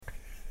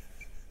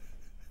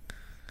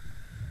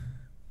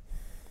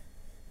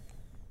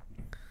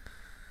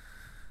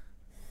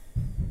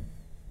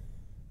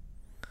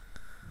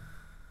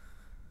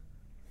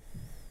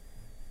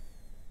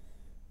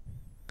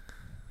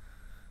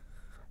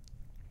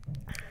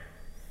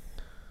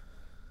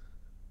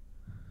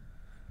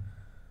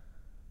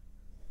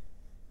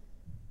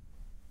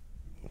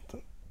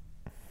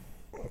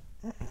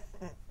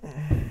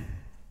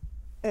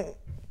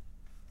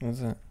What's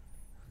that?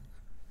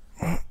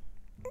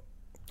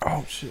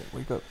 Oh shit!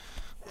 Wake up!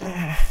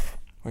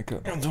 Wake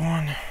up! I'm the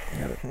one.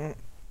 You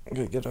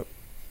gotta get up.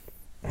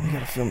 You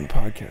gotta film the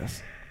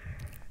podcast.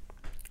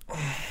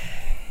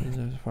 Is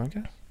there a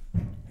podcast?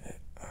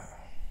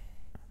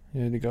 You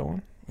already got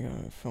one? You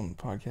gotta film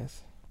the podcast.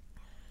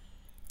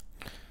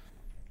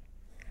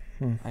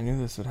 Hmm. I knew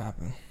this would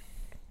happen.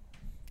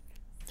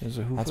 There's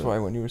a That's why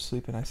when you were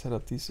sleeping, I set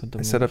up these. With the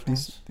I set up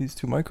microphones? these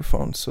two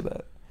microphones so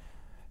that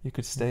you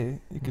could stay.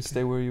 You could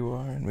stay where you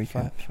are, and we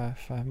can.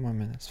 Five more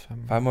minutes.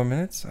 5 more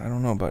minutes? I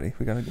don't know, buddy.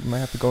 We might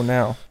have to go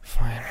now.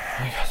 Fine.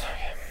 I guess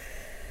okay.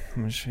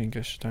 I'm just going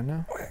to start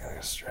now. I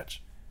gotta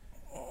stretch.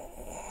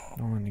 I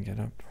don't want to get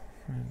up.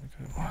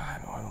 I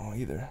don't know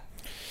either.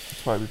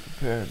 That's why we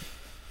prepared.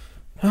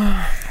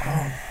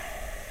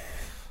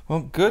 Well,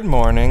 good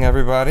morning,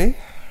 everybody.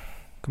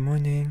 Good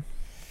morning.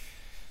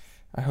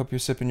 I hope you're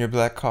sipping your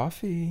black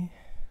coffee,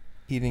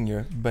 eating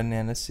your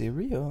banana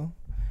cereal.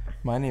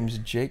 My name's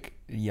Jake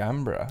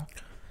Yambra.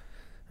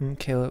 I'm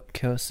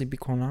Caleb Sleepy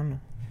Konano.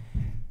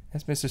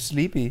 That's Mr.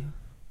 Sleepy.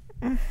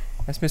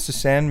 That's Mr.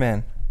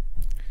 Sandman.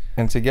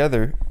 And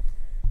together,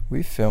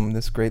 we filmed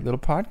this great little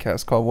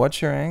podcast called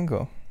What's Your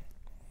Angle?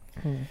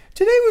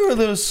 Today we were a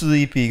little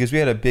sleepy because we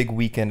had a big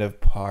weekend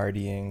of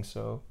partying,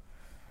 so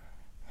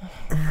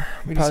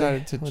we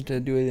decided to... We'll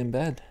do it in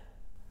bed.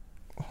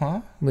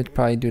 Huh? We'd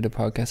probably do the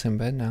podcast in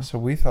bed now. So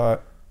we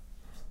thought,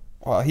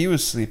 while he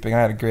was sleeping, I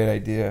had a great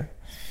idea.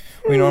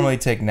 We normally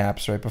take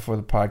naps right before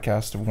the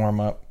podcast to warm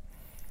up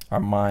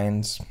our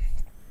minds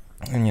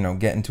and,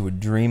 get into a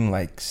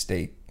dreamlike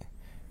state.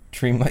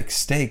 Dreamlike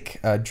state.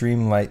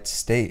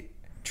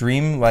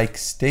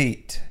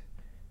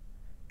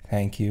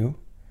 Thank you.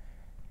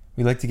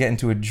 We like to get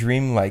into a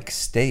dreamlike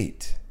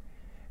state.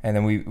 And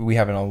then we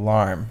have an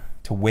alarm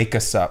to wake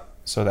us up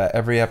so that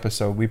every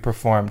episode we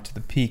perform to the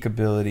peak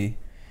ability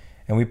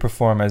and we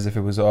perform as if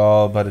it was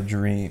all but a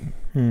dream.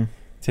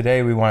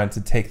 Today we wanted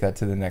to take that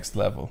to the next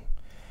level.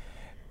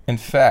 In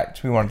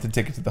fact, we wanted to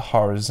take it to the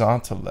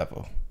horizontal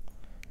level.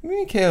 Me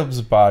and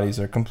Caleb's bodies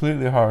are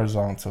completely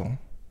horizontal,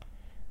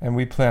 and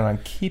we plan on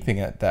keeping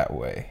it that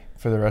way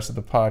for the rest of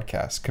the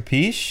podcast.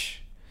 Capiche?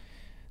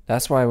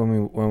 That's why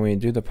when we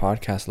do the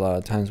podcast, a lot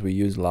of times we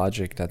use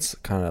logic that's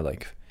kind of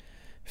like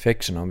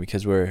fictional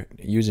because we're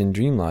using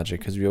dream logic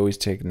because we always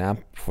take a nap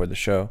before the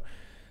show.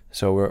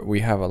 So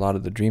we have a lot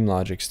of the dream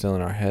logic still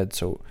in our head.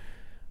 So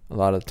a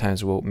lot of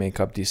times we'll make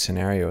up these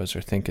scenarios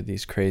or think of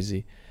these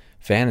crazy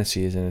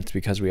fantasies, and it's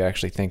because we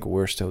actually think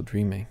we're still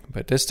dreaming.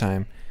 But this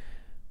time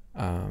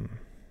I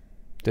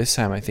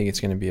think it's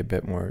going to be a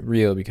bit more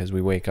real because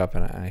we wake up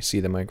and I see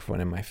the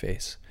microphone in my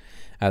face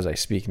as I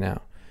speak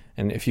now.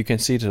 And if you can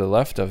see to the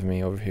left of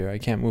me over here, I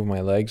can't move my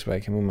legs, but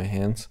I can move my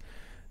hands.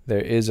 There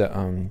is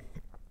the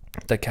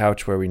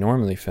couch where we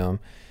normally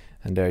film,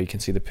 and there you can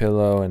see the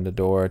pillow and the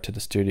door to the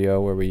studio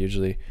where we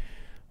usually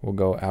will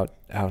go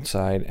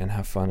outside and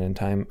have fun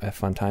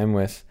time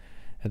with.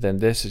 And then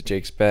this is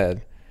Jake's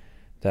bed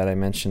that I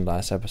mentioned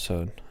last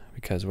episode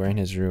because we're in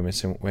his room.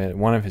 It's in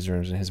one of his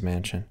rooms in his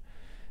mansion,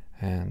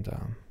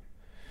 and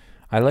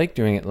I like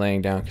doing it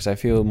laying down because I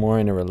feel more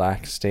in a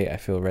relaxed state. I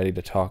feel ready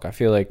to talk. I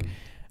feel like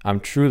I'm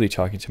truly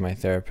talking to my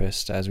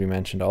therapist, as we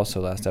mentioned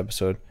also last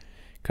episode,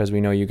 because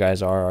we know you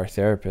guys are our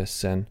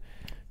therapists, and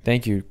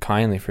thank you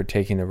kindly for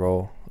taking the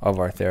role of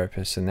our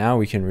therapist. And now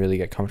we can really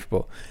get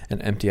comfortable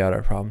and empty out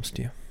our problems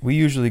to you. We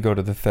usually go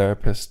to the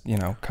therapist,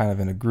 kind of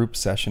in a group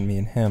session, me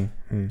and him.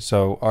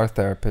 So our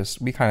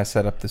therapist, we kind of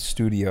set up the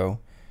studio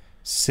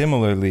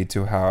similarly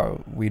to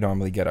how we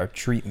normally get our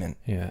treatment.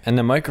 Yeah, and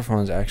the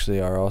microphones actually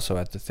are also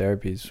at the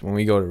therapies. When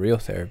we go to real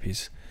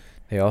therapies,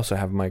 they also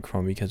have a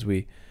microphone because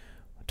we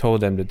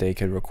told them that they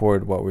could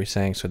record what we're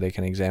saying so they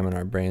can examine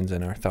our brains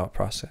and our thought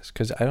process.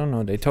 Because I don't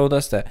know, they told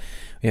us that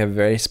we have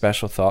very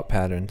special thought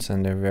patterns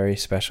and they're very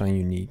special and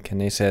unique.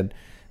 And they said,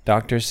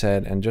 doctors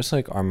said, and just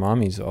like our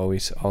mommies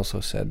always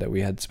also said that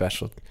we had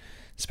special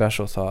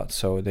thoughts,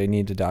 so they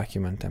need to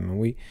document them. And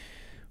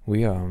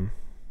we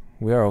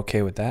are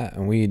okay with that,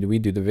 and we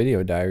do the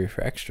video diary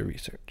for extra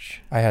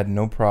research. I had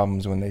no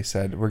problems when they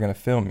said we're gonna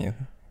film you.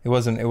 It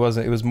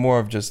was more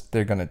of just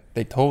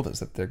they told us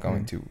that they're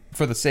going to,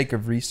 for the sake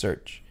of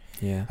research.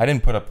 Yeah. I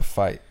didn't put up a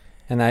fight.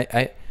 And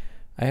I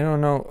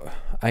don't know,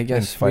 I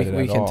guess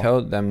we can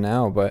tell them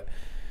now, but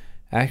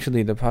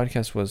actually the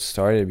podcast was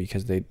started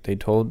because they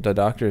told the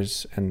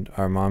doctors, and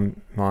our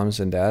moms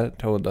and dad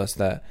told us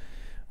that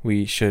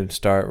we should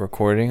start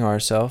recording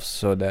ourselves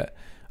so that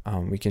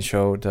we can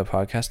show the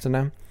podcast to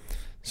them.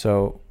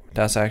 So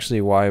that's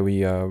actually why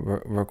we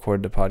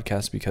record the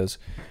podcast, because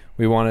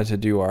we wanted to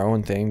do our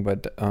own thing,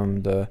 but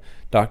the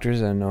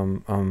doctors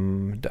and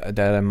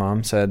dad and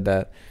mom said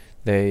that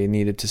they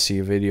needed to see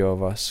a video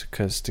of us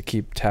to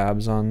keep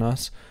tabs on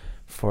us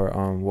for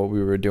what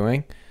we were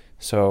doing.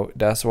 So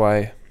that's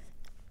why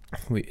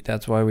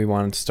we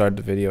wanted to start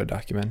the video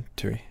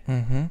documentary.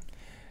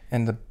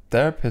 And the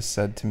therapist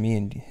said to me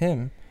and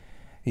him,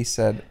 he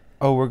said,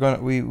 "Oh,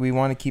 we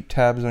want to keep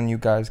tabs on you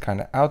guys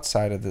kind of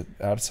outside of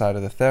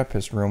the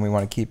therapist room. We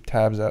want to keep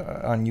tabs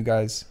on you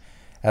guys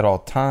at all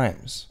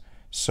times.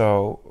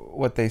 So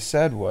what they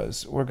said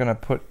was, we're going to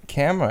put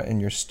camera in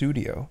your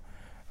studio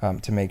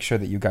to make sure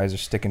that you guys are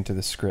sticking to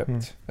the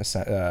script,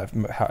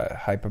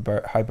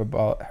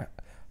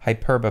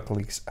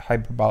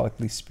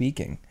 hyperbolically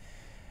speaking.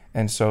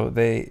 And so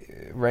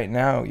right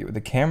now,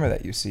 the camera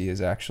that you see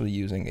is actually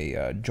using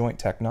a joint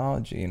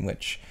technology in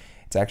which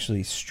it's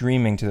actually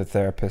streaming to the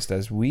therapist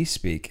as we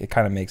speak. It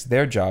kind of makes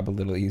their job a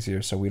little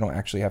easier, so we don't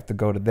actually have to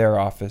go to their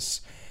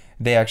office.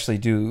 They actually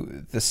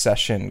do the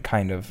session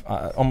kind of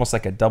almost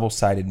like a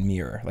double-sided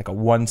mirror, like a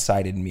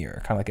one-sided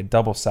mirror, kind of like a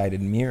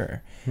double-sided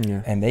mirror.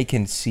 Yeah. And they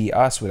can see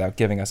us without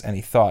giving us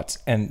any thoughts.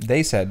 And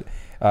they said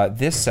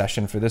this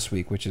session for this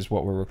week, which is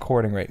what we're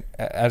recording right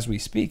as we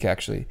speak,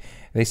 actually,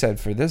 they said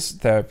for this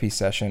therapy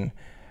session,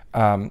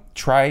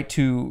 try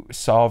to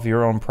solve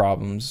your own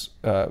problems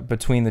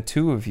between the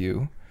two of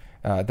you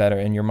that are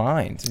in your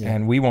mind. Yeah.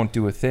 And we won't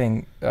do a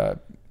thing.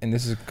 And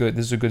this is good.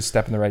 This is a good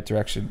step in the right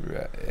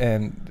direction.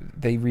 And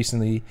they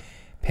recently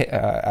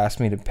asked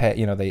me to pay.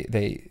 You know,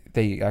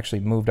 they actually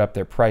moved up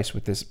their price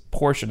with this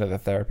portion of the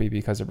therapy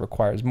because it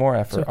requires more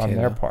effort on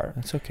their part.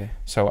 That's okay.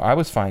 So I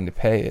was fine to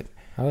pay it.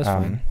 I was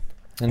fine.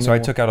 And so I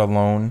took out a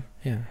loan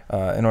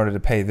in order to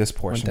pay this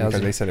portion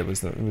because they said it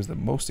was the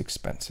most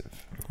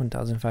expensive.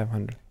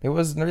 1,500. It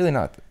was really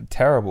not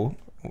terrible.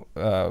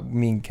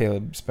 Me and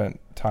Caleb spent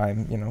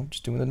time,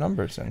 just doing the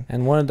numbers,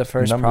 and one of the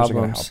first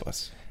problems help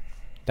us.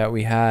 That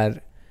we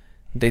had,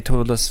 they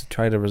told us to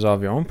try to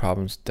resolve your own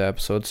problems with the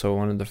episode. So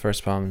one of the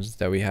first problems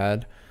that we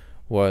had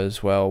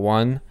was,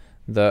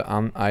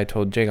 I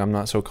told Jake I'm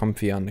not so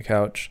comfy on the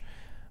couch,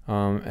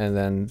 and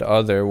then the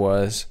other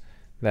was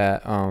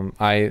that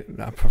I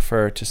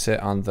prefer to sit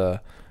on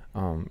the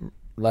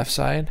left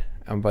side,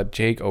 but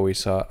Jake always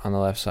saw it on the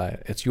left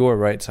side. It's your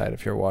right side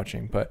if you're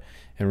watching, but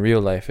in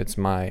real life it's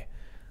my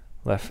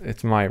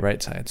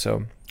right side.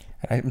 So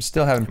I'm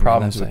still having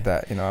problems with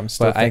that. I'm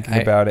still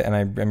thinking about it, and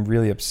I'm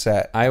really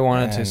upset. I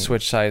wanted to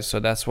switch sides,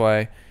 so that's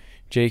why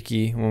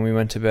Jakey, when we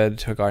went to bed,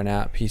 took our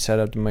nap. He set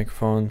up the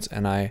microphones,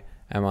 and I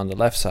am on the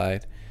left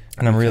side.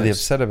 And I'm really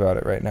upset about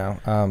it right now.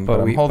 But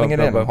I'm holding it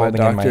in. I'm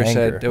holding in my anger,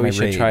 said that we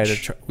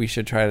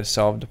should try to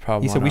solve the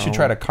problem. He said we should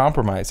try to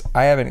compromise.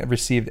 I haven't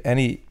received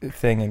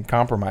anything in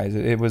compromise.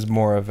 It was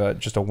more of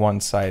just a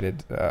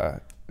one-sided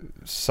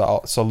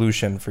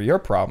solution for your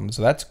problem,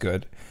 so that's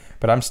good.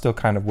 But I'm still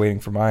kind of waiting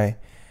for my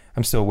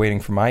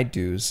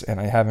dues,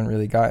 and I haven't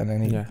really gotten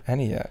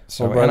any yet.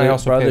 So and I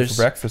also paid for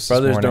breakfast this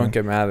morning. Brothers don't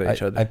get mad at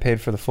each other. I paid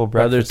for the full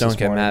breakfast. Brothers don't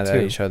get mad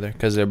at each other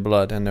because they're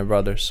blood and they're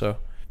brothers. So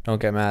don't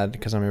get mad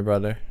because I'm your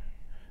brother.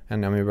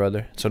 And I'm your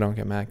brother, so don't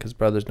get mad because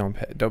brothers don't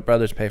pay.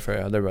 Brothers pay for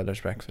other brothers'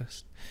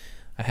 breakfast.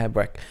 I had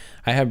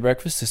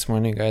breakfast this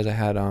morning, guys. I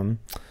had what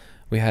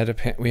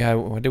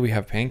did we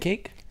have?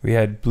 Pancake. We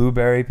had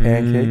blueberry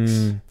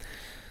pancakes.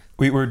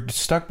 We were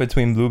stuck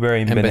between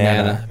blueberry and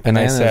banana. And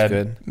I said,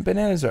 good.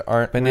 Bananas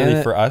aren't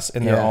really for us,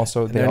 and they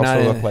also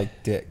look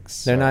like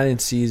dicks. They're not in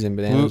season.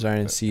 Bananas aren't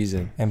in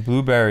season. And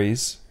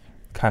blueberries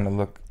kind of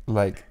look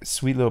like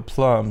sweet little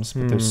plums,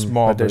 but they're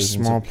small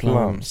versions of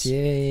plums.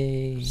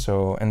 Yay!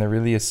 So, and they're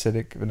really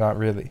acidic, but not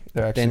really.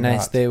 They're actually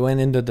nice. Not. They went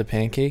into the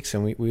pancakes,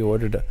 and we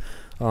ordered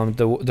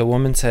the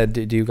woman said,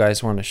 "Do you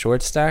guys want a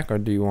short stack or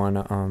do you want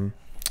a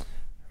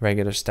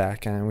regular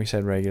stack?" And we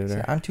said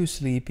regular. I'm too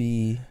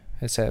sleepy.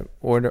 I said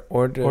order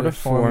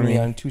for me.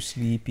 I'm too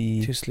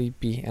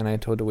sleepy. And I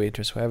told the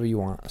waitress whatever you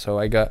want. So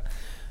we got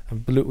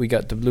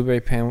the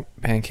blueberry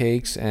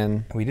pancakes,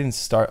 and we didn't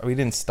stop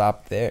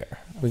there.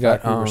 We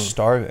were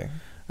starving.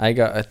 I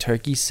got a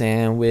turkey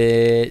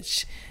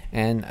sandwich,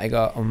 and I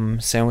got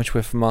sandwich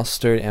with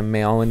mustard and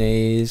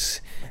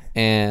mayonnaise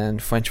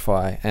and French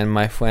fry. And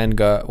my friend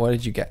got, what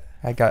did you get?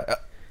 I got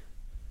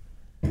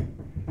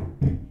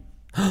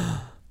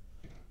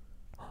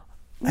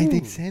I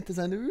think Santa's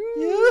on the roof.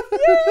 Yay!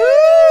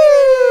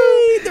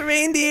 The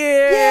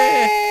reindeer.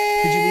 Yay!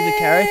 Did you leave the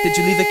carrot? Did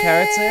you leave the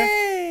carrots there?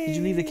 Did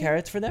you leave the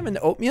carrots for them and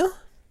the oatmeal?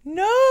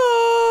 No.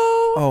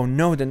 Oh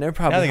no, then they're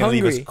probably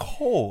hungry. Leave us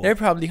cold. They're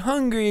probably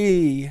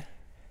hungry.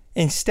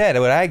 Instead,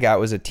 what I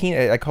got was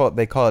they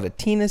call it a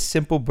Tina's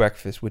simple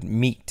breakfast with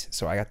meat.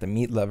 So I got the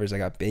meat lovers. I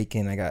got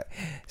bacon. I got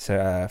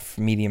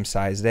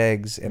medium-sized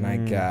eggs, and I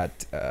got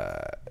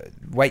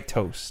white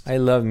toast. I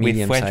love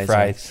medium-sized with French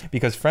fries eggs.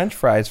 Because French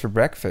fries for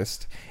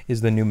breakfast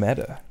is the new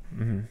meta.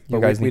 Mm-hmm. You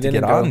guys need to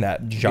get on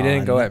that, John. We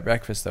didn't go at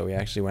breakfast though. We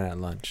actually went at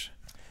lunch.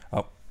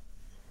 Oh,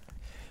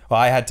 well,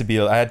 I had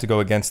to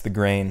go against the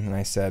grain, and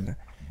I said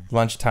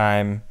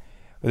lunchtime.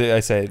 I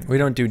said we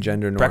don't do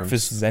gender norms.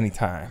 Breakfast is any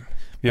time.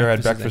 If you ever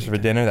had breakfast for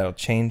dinner, that'll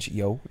change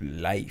your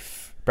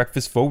life.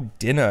 Breakfast for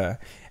dinner.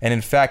 And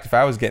in fact, if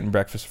I was getting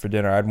breakfast for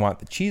dinner, I'd want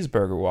the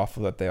cheeseburger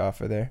waffle that they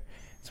offer there.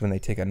 It's when they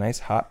take a nice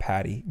hot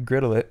patty,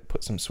 griddle it,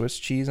 put some Swiss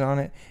cheese on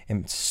it,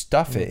 and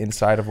stuff it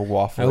inside of a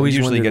waffle. I always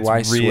usually gets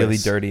really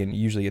Swiss? dirty, and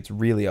usually it's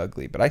really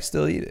ugly, but I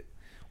still eat it.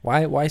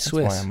 Why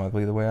Swiss? That's why I'm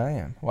ugly the way I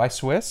am. Why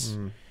Swiss?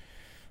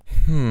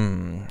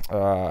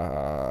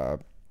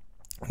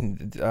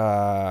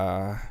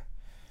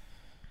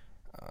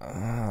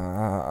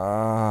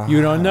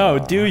 You don't know,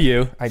 do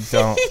you? I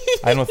don't.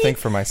 I don't think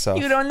for myself.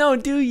 You don't know,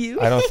 do you?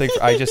 I don't think.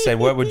 I just said,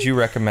 what would you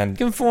recommend?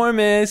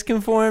 Conformist.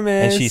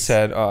 And she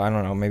said, oh, I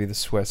don't know, maybe the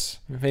Swiss.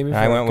 Maybe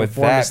I went with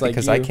that like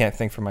because I can't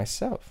think for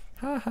myself.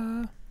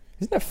 Haha.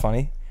 Isn't that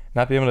funny?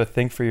 Not being able to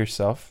think for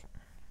yourself.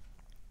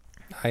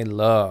 I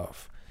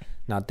love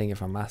not thinking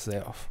for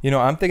myself. You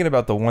know, I'm thinking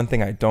about the one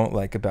thing I don't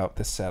like about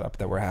this setup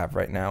that we have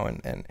right now,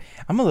 and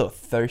I'm a little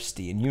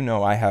thirsty, and you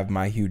know I have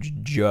my huge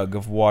jug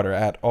of water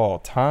at all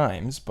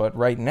times, but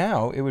right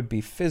now it would be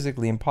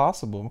physically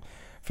impossible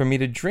for me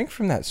to drink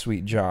from that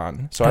sweet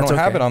John. So I don't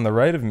have it on the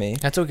right of me.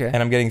 That's okay. And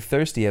I'm getting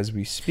thirsty as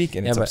we speak,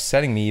 and it's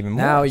upsetting me even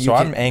more. Now so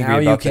I'm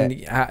angry about that. Now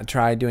you can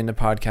try doing the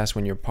podcast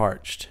when you're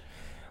parched.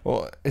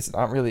 Well, it's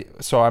not really.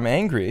 So I'm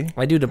angry.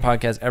 I do the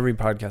podcast, every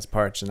podcast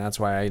parched, and that's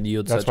why I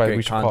yield such great content. That's why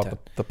we should call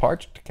it the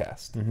Parched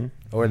Cast. Mm-hmm.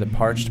 Or the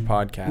Parched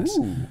Podcast.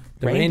 Ooh,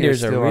 the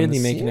reindeers are really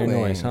making their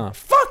noise, huh?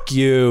 Fuck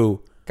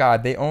you!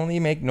 God, they only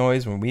make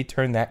noise when we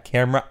turn that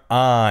camera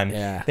on.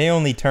 Yeah. They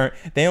only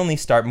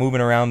start moving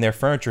around their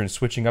furniture and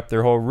switching up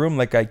their whole room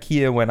like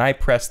IKEA when I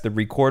press the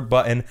record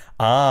button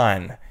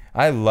on.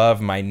 I love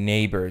my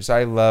neighbors.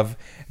 I love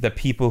the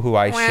people who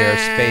I share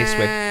space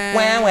with.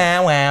 Wah,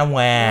 wah, wah,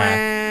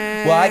 wah.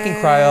 Well, I can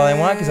cry all I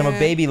want because I'm a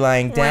baby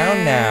lying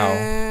down now.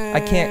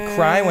 I can't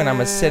cry when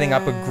I'm sitting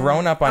up a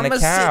grown-up on a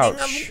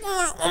couch.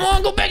 I want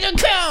to go back to the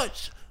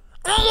couch.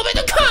 I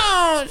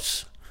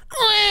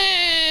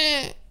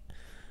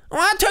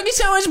want turkey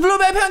sandwich,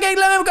 blueberry pancake,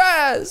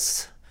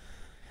 lemongrass.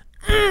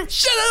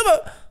 Shut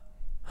up.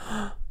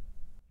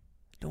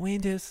 The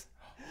wind is...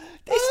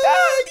 They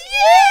stopped.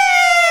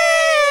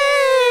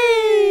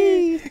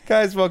 Yay!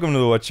 Guys, welcome to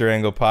the What's Your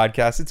Angle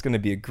podcast. It's going to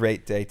be a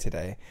great day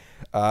today.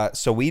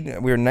 So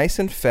we're nice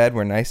and fed.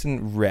 We're nice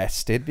and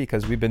rested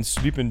because we've been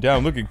sleeping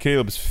down. Look at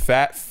Caleb's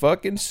fat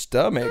fucking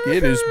stomach.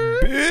 It is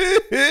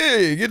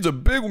big. It's a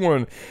big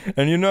one.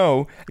 And you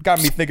know, it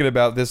got me thinking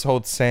about this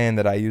whole saying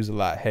that I use a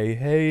lot. Hey,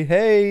 hey,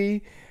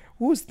 hey.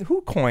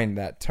 Who coined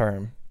that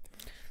term?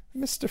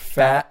 Mr.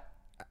 Fat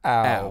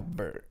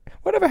Albert.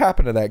 Whatever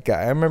happened to that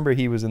guy? I remember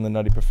he was in the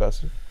Nutty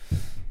Professor.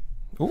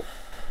 Ooh.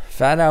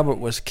 Fat Albert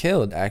was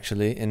killed,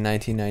 actually, in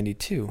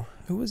 1992.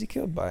 Who was he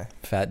killed by?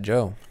 Fat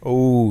Joe.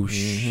 Oh,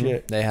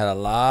 shit. They had a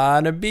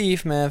lot of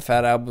beef, man.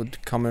 Fat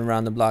Albert coming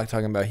around the block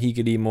talking about he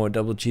could eat more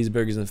double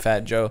cheeseburgers than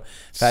Fat Joe.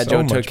 Fat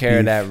Joe took care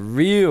of that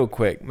real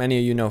quick. Many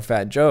of you know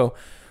Fat Joe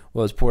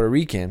was Puerto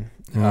Rican.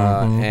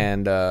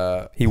 And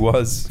he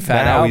was.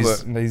 Fat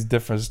Albert. He's a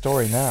different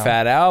story now.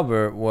 Fat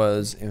Albert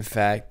was, in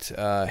fact,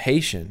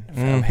 Haitian,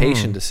 from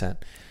Haitian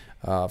descent.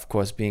 Of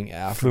course, being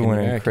African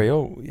American. Fluent in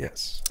Creole,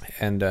 yes.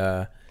 And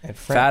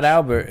Fat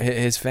Albert,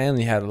 his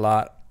family had a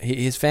lot.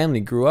 His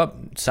family grew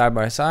up side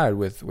by side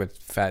with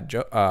Fat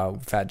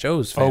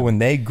Joe's family. Oh, when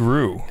they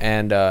grew,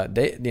 and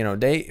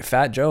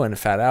Fat Joe and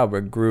Fat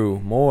Albert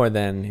grew more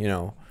than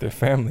their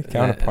family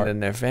counterpart than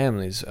their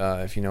families,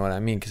 if you know what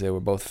I mean, because they were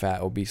both fat,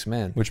 obese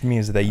men. Which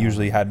means that they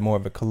usually had more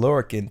of a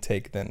caloric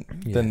intake than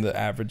the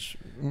average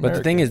American. But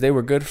the thing is, they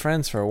were good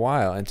friends for a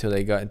while until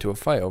they got into a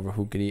fight over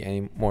who could eat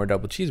any more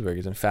double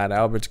cheeseburgers. And Fat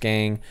Albert's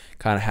gang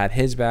kind of had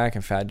his back,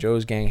 and Fat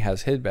Joe's gang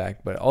has his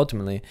back. But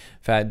ultimately,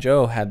 Fat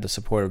Joe had the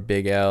support of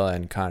Big L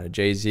and kind of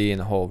Jay-Z and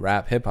the whole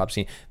rap hip hop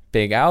scene.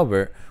 Big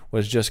Albert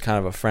was just kind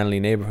of a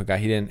friendly neighborhood guy.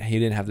 He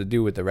didn't have to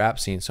do with the rap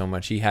scene so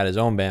much. He had his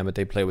own band, but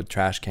they played with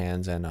trash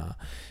cans and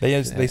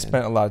they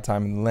spent a lot of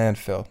time in the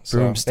landfill. So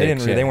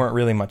broomsticks. They weren't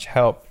really much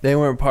help. They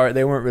weren't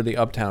really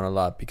uptown a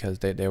lot because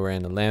they were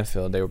in the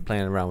landfill. They were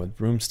playing around with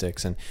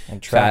broomsticks and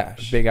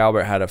trash. Big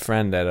Albert had a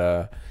friend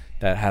that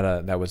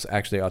was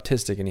actually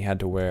autistic, and he had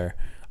to wear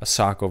a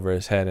sock over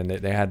his head, and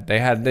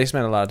they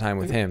spent a lot of time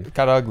with him. It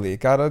got ugly,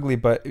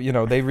 but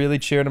they really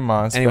cheered him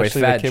on. Anyway,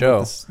 Fat Joe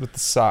with the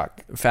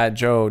sock. Fat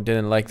Joe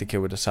didn't like the kid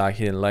with the sock.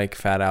 He didn't like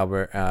Fat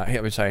Albert. He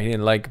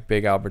didn't like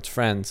Big Albert's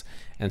friends,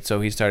 and so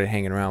he started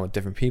hanging around with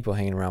different people,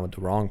 hanging around with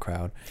the wrong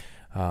crowd.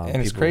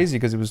 And it's crazy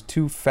because it was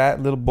two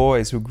fat little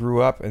boys who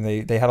grew up, and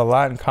they had a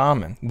lot in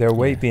common. Their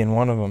weight being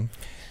one of them,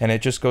 and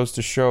it just goes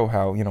to show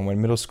how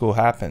when middle school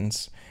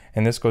happens,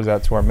 and this goes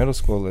out to our middle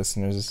school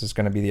listeners. This is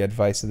going to be the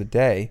advice of the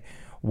day.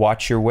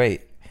 Watch your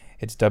weight.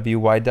 It's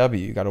WYW.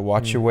 You got to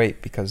watch your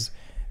weight because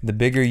the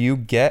bigger you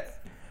get,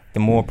 the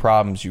more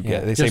problems you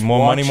get. They say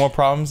more money, more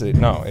problems.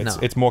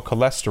 It's more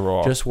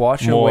cholesterol. Just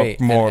watch your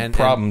weight. More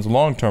problems,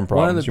 long-term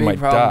problems. One of the you big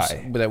might problems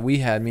die. that we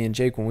had, me and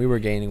Jake, when we were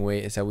gaining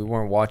weight, is that we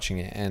weren't watching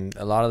it. And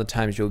a lot of the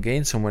times you'll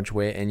gain so much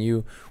weight and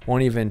you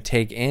won't even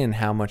take in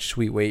how much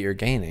sweet weight you're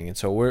gaining. And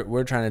so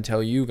we're trying to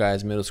tell you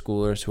guys, middle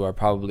schoolers who are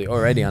probably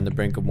already on the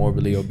brink of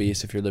morbidly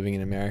obese if you're living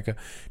in America,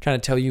 trying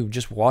to tell you,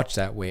 just watch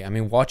that weight. I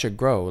mean, watch it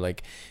grow.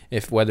 Like,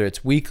 whether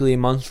it's weekly,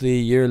 monthly,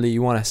 yearly,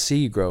 you want to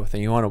see growth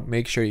and you want to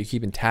make sure you're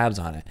keeping tabs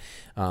on it.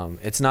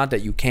 It's not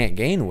that you can't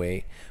gain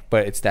weight,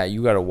 but it's that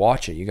you got to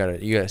watch it. You got to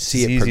see it progress.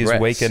 It's as easy as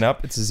waking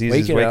up. It's as easy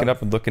as waking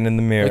up and looking in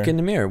the mirror. Look in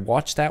the mirror.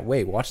 Watch that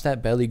weight. Watch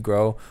that belly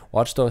grow.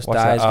 Watch those thighs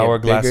that get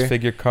hourglass bigger.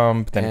 Figure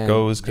come, then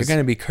goes. You're going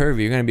to be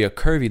curvy. You're going to be a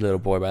curvy little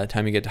boy by the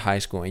time you get to high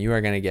school, and you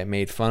are going to get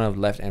made fun of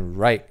left and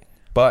right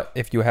But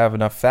if you have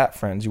enough fat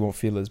friends, you won't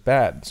feel as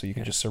bad. So you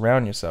can just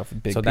surround yourself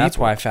with big people. So that's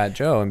why Fat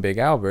Joe and Big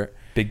Albert,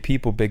 big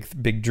people,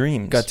 big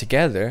dreams, got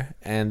together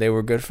and they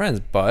were good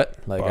friends. But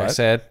I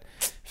said,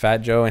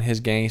 Fat Joe and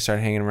his gang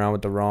started hanging around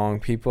with the wrong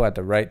people at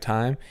the right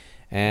time,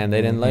 and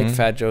they didn't like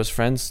Fat Joe's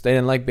friends. They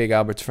didn't like Big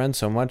Albert's friends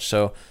so much.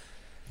 So,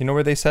 you know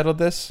where they settled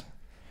this?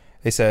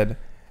 They said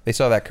they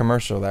saw that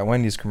commercial, that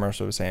Wendy's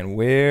commercial, was saying,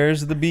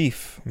 "Where's the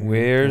beef?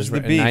 Where's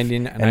the beef?"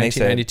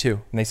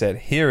 1992. And they said,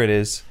 "Here it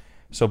is."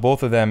 So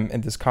both of them,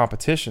 in this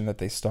competition that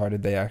they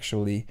started, they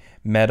actually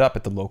met up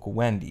at the local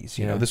Wendy's.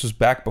 You know, this was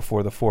back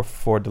before the 4 for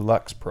 4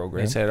 Deluxe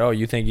program. They said, "Oh,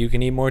 you think you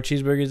can eat more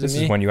cheeseburgers than me?" This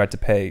is when you had to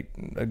pay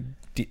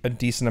a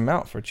decent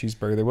amount for a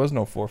cheeseburger. There was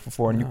no 4 for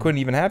 4, and you couldn't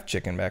even have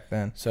chicken back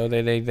then. So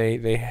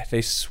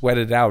they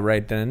sweated it out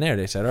right then and there.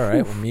 They said, "All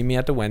right, well, meet me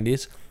at the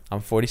Wendy's on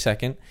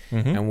 42nd,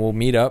 and we'll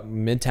meet up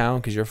Midtown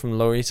because you're from the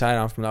Lower East Side,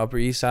 I'm from the Upper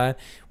East Side.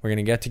 We're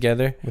gonna get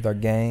together with our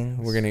gangs.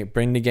 We're gonna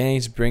bring the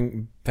gangs.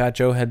 Bring Fat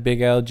Joe had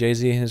Big L,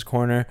 Jay-Z in his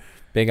corner.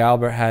 Big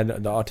Albert had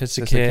the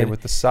autistic kid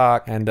with the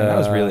sock, and that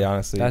was really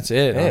honestly that's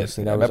it.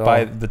 Honestly, that was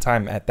by all. The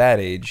time at that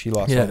age, he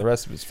lost all the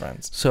rest of his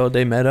friends. So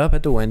they met up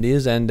at the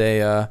Wendy's and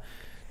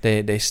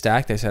they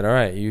stacked. They said, "All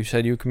right, you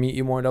said you can eat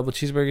you more double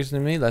cheeseburgers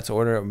than me. Let's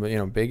order." You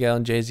know, Big L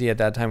and Jay-Z at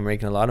that time were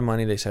making a lot of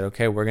money. They said,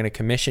 "Okay, we're going to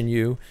commission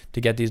you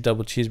to get these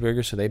double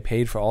cheeseburgers." So they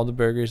paid for all the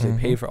burgers. They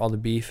paid for all the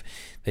beef.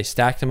 They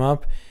stacked them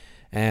up.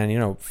 And, you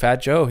know, Fat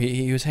Joe,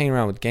 he was hanging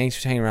around with gangs. He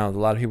was hanging around with a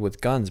lot of people with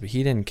guns. But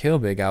he didn't kill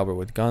Big Albert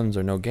with guns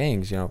or no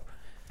gangs, you know.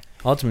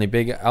 Ultimately,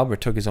 Big Albert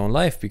took his own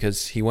life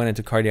because he went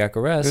into cardiac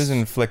arrest. It was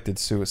inflicted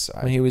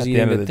suicide when he was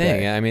eating the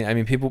thing. I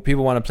mean,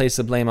 people want to place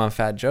the blame on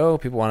Fat Joe.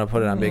 People want to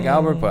put it on Big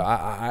Albert, but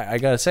I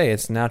gotta say,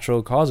 it's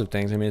natural cause of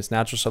things. I mean, it's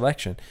natural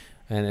selection,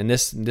 and in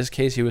this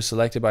case, he was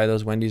selected by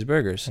those Wendy's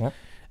burgers,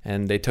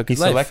 and they took his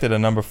life. He selected a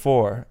number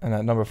 4, and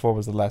that number 4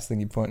 was the last thing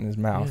he put in his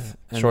mouth.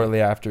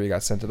 Shortly after, he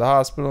got sent to the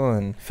hospital,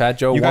 and Fat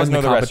Joe. You guys won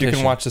know the rest. You competition.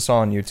 can watch this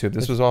all on YouTube.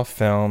 This was all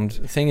filmed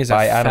The thing is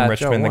by that Adam Fat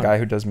Richman, Joe the won. guy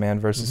who does Man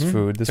vs.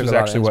 Food. This Took was a lot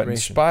of actually what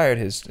inspiration. inspired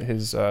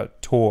his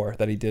tour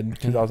that he did in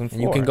 2004.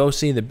 And you can go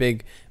see the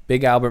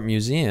Big Albert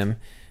Museum.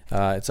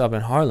 It's up in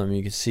Harlem.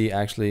 You can see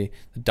actually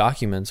the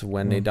documents of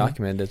when they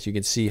documented this. You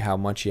can see how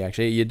much he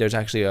actually. There's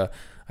actually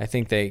I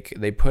think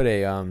they put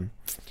a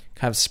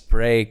kind of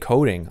spray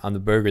coating on the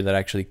burger that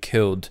actually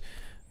killed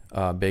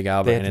Big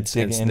Albert, and it's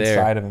inside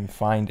there. Of him,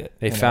 find it.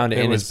 They found it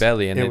in his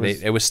belly, and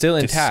it was still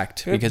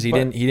intact because he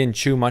didn't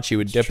chew much. He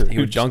would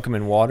dunk him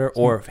in water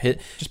or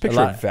hit. Just picture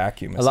a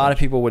vacuum. A lot of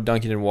people would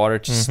dunk it in water,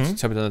 just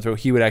tip it down the throat.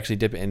 He would actually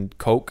dip it in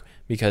Coke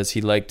because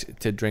he liked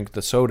to drink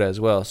the soda as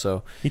well.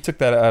 So he took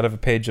that out of a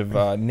page of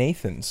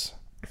Nathan's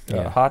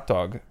hot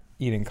dog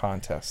eating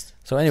contest.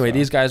 So anyway,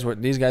 these guys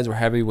were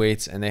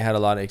heavyweights, and they had a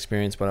lot of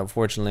experience, but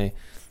unfortunately,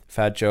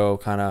 Fat Joe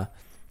kind of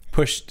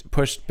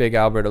pushed Big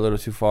Albert a little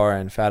too far,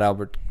 and Fat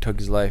Albert took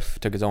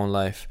his own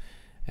life,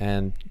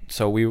 and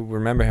so we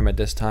remember him at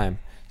this time.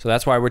 So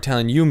that's why we're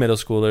telling you, middle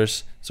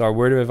schoolers. So our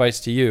word of advice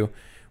to you,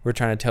 we're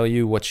trying to tell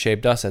you what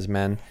shaped us as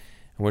men, and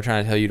we're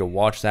trying to tell you to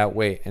watch that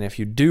weight. And if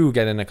you do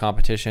get in a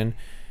competition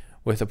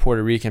with a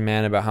Puerto Rican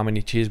man about how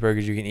many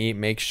cheeseburgers you can eat,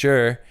 make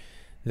sure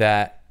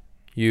that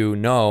you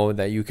know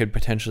that you could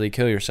potentially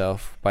kill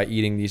yourself by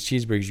eating these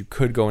cheeseburgers. You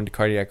could go into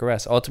cardiac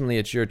arrest. Ultimately,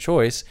 it's your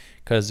choice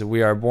because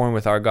we are born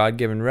with our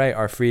God-given right,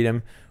 our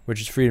freedom, which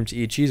is freedom to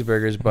eat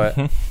cheeseburgers.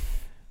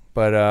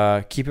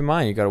 But keep in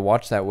mind, you got to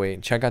watch that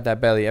weight. Check out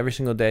that belly every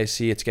single day.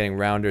 See it's getting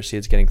rounder. See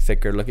it's getting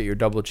thicker. Look at your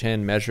double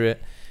chin. Measure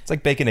it. It's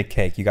like baking a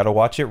cake. You got to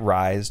watch it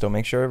rise. Don't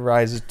make sure it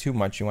rises too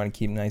much. You want to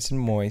keep nice and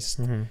moist.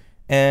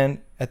 And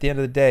at the end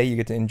of the day, you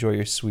get to enjoy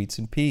your sweets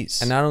in peace.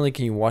 And not only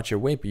can you watch your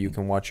weight, but you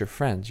can watch your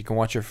friends. You can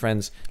watch your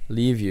friends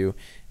leave you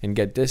and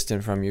get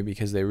distant from you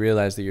because they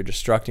realize that you're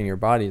destructing your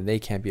body. They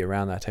can't be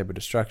around that type of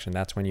destruction.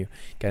 That's when you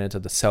get into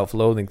the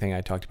self-loathing thing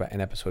I talked about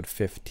in episode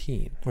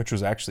 15. Which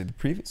was actually the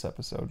previous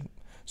episode.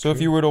 So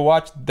if you were to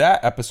watch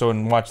that episode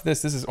and watch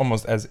this is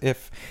almost as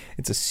if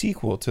it's a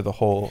sequel to the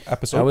whole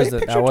episode.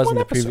 That wasn't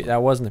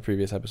the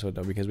previous episode,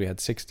 though, because we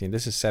had 16.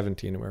 This is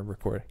 17 we're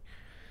recording.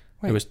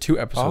 Wait. It was 2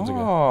 episodes ago.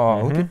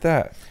 Oh, look at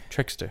that.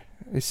 Trickster.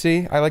 You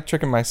see, I like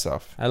tricking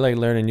myself. I like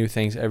learning new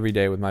things every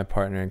day with my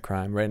partner in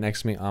crime right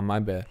next to me on my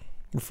bed.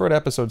 Refer to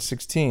episode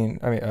 16.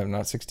 I mean,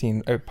 not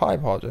 16. I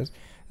apologize.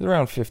 It's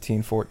around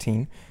 15,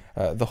 14.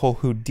 The whole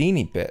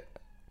Houdini bit.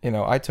 You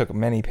know, I took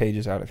many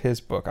pages out of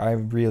his book. I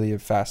really am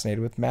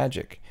fascinated with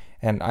magic.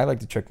 And I like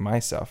to trick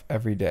myself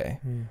every day.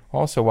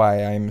 Also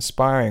why I'm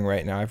aspiring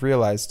right now. I've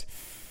realized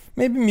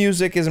maybe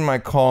music isn't my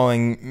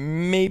calling.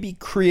 Maybe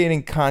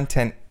creating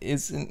content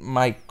isn't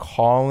my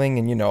calling.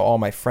 And, you know, all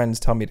my friends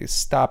tell me to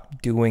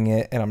stop doing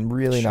it. And I'm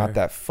really not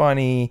that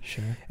funny.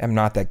 I'm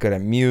not that good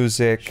at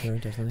music.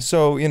 Definitely.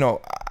 So, you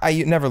know,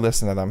 I never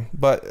listen to them.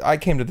 But I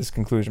came to this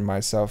conclusion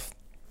myself.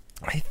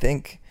 I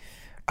think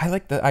I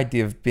like the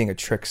idea of being a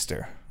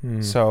trickster.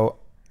 So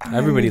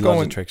everybody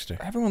loves a trickster.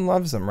 Everyone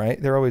loves them,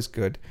 right? They're always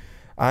good.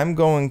 I'm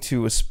going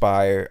to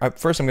aspire.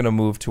 First, I'm going to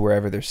move to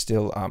wherever there's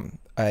still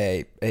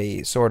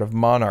a sort of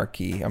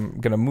monarchy. I'm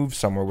going to move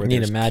somewhere where You need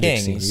there's a magic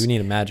kings. scene. You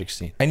need a magic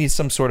scene. I need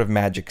some sort of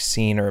magic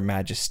scene or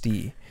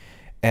majesty.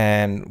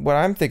 And what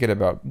I'm thinking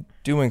about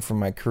doing for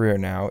my career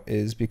now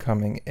is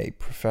becoming a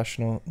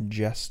professional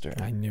jester.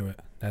 I knew it.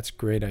 That's a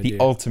great idea. The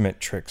ultimate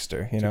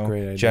trickster, you know,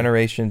 great idea.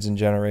 generations and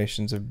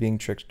generations of being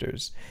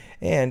tricksters.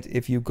 And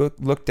if you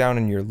look down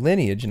in your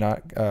lineage,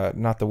 not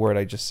the word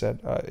I just said,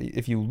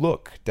 if you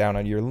look down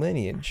on your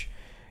lineage,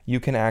 you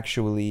can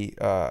actually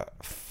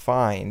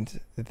find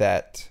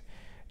that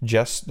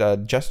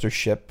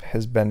jestership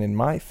has been in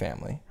my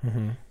family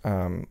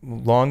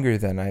longer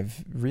than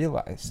I've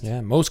realized.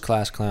 Yeah, most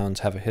class clowns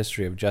have a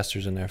history of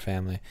jesters in their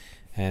family,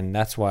 and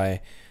that's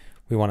why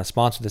we want to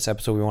sponsor this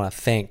episode. We want to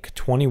thank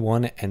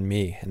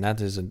 21andMe, and that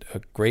is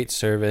a great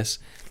service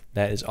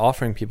that is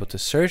offering people to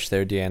search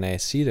their DNA,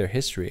 see their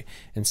history,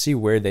 and see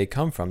where they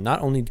come from. Not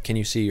only can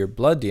you see your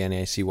blood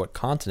DNA, see what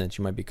continent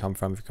you might be come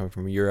from, if you're coming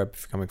from Europe,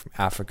 if you're coming from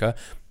Africa,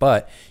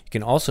 but you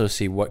can also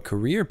see what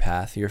career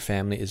path your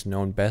family is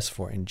known best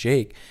for. And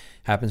Jake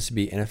happens to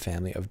be in a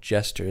family of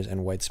jesters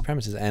and white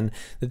supremacists. And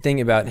the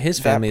thing about his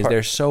family is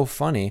they're so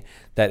funny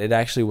that it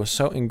actually was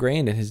so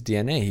ingrained in his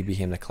DNA. He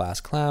became the class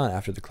clown.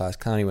 After the class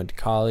clown, he went to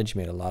college,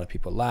 made a lot of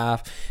people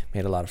laugh,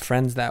 made a lot of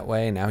friends that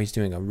way. Now he's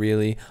doing a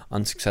really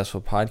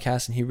unsuccessful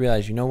podcast, and he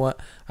realized, you know what?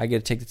 I got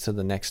to take this to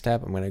the next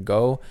step. I'm going to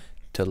go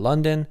to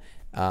London.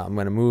 I'm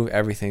going to move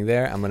everything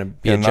there. I'm going to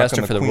be a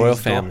jester for the royal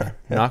family.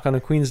 Yeah. Knock on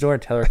the queen's door,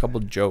 tell her a couple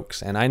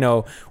jokes. And I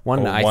know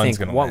one that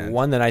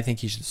I think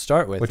he should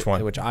start with. Which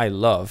one? Which I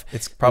love.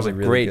 It's probably a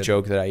really great good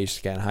joke that I used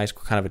to get in high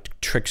school, kind of a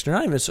trickster.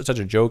 Not even such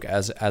a joke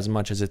as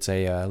much as it's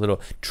a little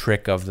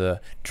trick of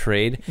the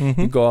trade.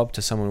 You go up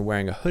to someone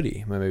wearing a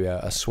hoodie, maybe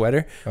a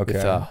sweater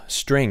with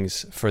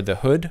strings for the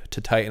hood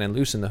to tighten and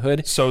loosen the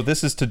hood. So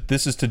this is to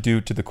do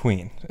to the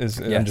queen.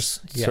 I'm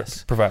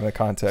just providing the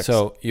context.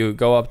 So you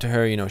go up to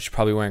her, you know, she's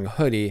probably wearing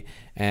a hoodie,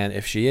 and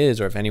if she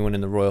is, or if anyone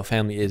in the royal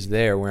family is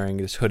there wearing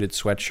this hooded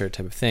sweatshirt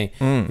type of thing,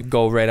 you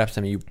go right up to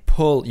them, you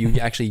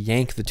actually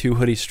yank the two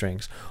hoodie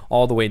strings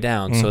all the way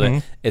down, so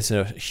that it's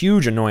a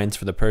huge annoyance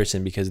for the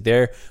person, because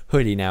their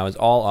hoodie now is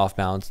all off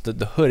balance.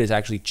 The hood is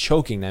actually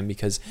choking them,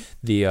 because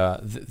the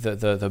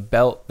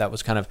belt that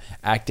was kind of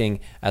acting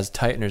as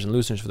tighteners and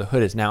looseners for the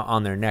hood is now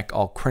on their neck,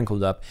 all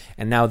crinkled up,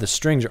 and now the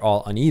strings are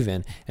all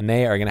uneven, and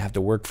they are going to have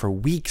to work for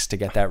weeks to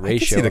get that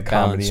ratio of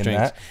balanced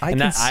strings. I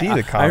can see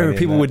the comedy. I remember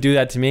people would do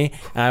that to me,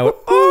 and I would,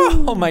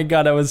 oh my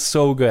God, that was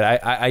so good.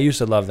 I used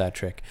to love that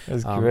trick.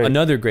 That's great.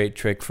 Another great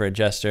trick for a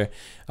jester,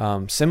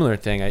 similar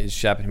thing, it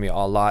happened to me a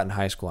lot in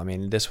high school. I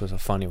mean, this was a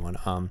funny one.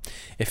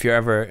 If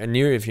you're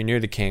near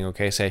the king,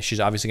 okay, say she's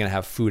obviously going to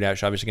have food out.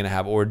 She's obviously going to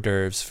have hors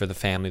d'oeuvres for the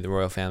family. The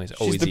royal family is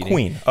always eating. She's the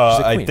queen.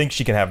 I think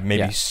she can have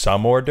maybe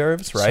some hors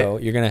d'oeuvres, right? So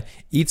you're going to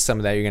eat some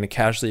of that. You're going to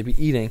casually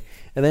be eating,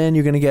 and then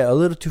you're going to get a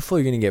little too full.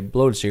 You're going to get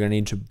bloated, so you're going to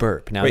need to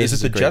burp. Now, wait, is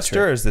this the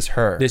jester or is this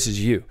her? This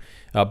is you.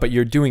 But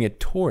you're doing it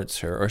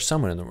towards her or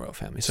someone in the royal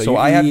family. So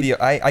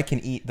I can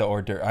eat the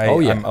hors d'oeuvre.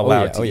 I'm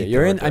allowed to eat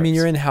you're in. I mean,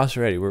 you're in the house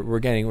already. We're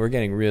getting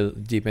real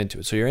deep into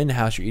it. So you're in the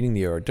house. You're eating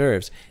the hors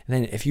d'oeuvres, and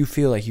then if you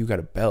feel like you got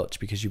to belch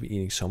because you've been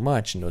eating so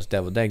much and those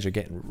deviled eggs are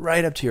getting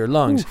right up to your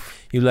lungs,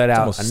 you let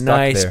out a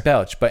nice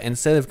belch. But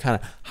instead of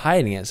kind of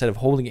hiding it, instead of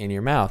holding it in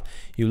your mouth,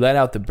 you let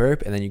out the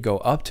burp, and then you go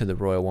up to the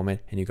royal woman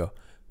and you go.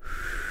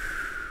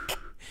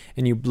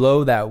 And you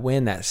blow that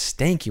wind, that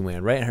stanky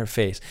wind, right in her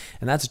face.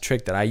 And that's a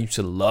trick that I used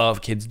to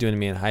love kids doing to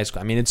me in high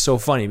school. I mean, it's so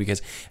funny because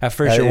at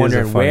first you're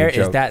wondering, where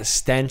is that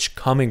stench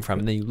coming from?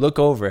 And then you look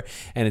over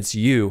and it's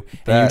you.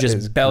 And you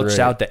just belched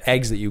out the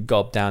eggs that you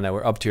gulped down that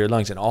were up to your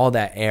lungs. And all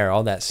that air,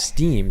 all that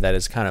steam that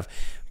is kind of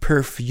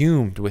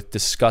perfumed with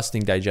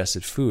disgusting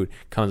digested food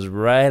comes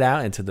right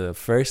out into the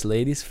first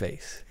lady's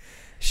face.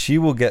 She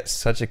will get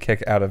such a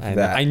kick out of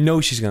that. I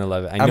know she's going to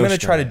love it. I'm going to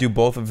try to do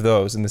both of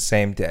those in the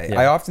same day. Yeah.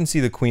 I often see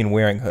the queen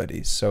wearing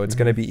hoodies, so it's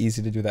going to be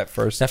easy to do that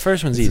first. That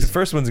first one's easy. The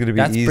first one's going to be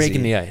easy. That's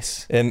breaking the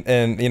ice.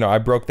 And you know, I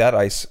broke that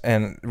ice,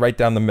 and right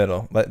down the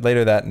middle.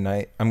 Later that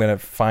night, I'm going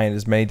to find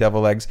as many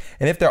devil eggs.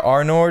 And if there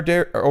are no hors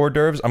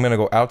d'oeuvres, I'm going to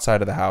go outside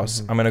of the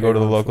house. I'm going to go to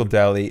the local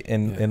deli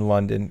in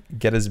London,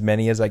 get as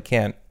many as I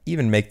can.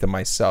 Even make them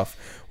myself,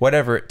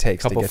 whatever it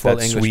takes to get full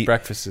that English sweet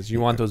breakfasts. You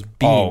want those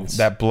beans? Oh,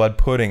 that blood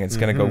pudding. It's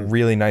going to go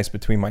really nice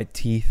between my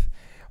teeth,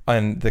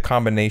 and the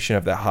combination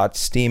of the hot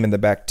steam and the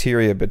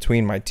bacteria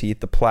between my teeth,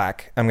 the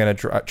plaque. I'm going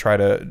to try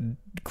to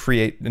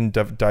create and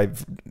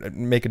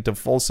make a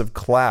diffusive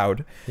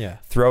cloud. Yeah.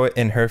 Throw it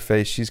in her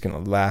face. She's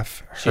going to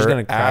laugh She's her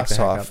gonna crack ass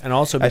off, and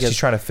also because as she's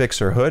trying to fix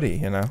her hoodie.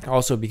 You know.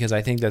 Also because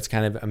I think that's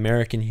kind of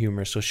American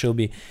humor, so she'll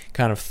be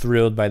kind of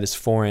thrilled by this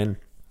foreign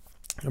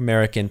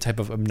American type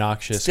of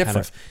obnoxious kind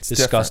of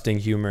disgusting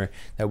humor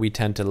that we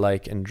tend to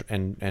like and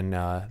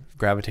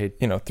gravitate.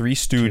 You know, Three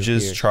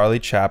Stooges, Charlie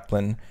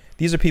Chaplin.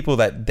 These are people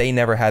that they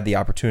never had the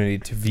opportunity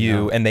to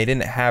view, and they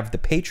didn't have the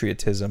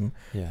patriotism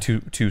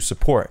to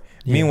support.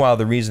 Yeah. Meanwhile,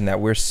 the reason that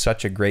we're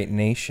such a great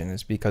nation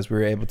is because we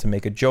were able to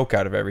make a joke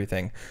out of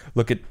everything.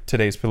 Look at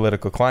today's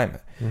political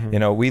climate. You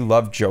know, we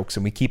love jokes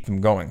and we keep them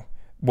going.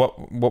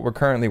 what we're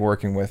currently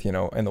working with, you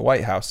know, in the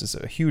White House is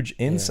a huge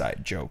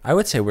inside joke. I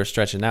would say we're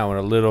stretching that one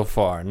a little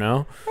far.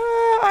 No,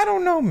 I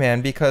don't know,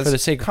 man, because for the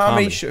sake of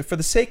comedy. For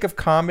the sake of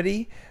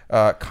comedy,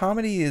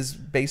 comedy is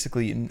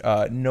basically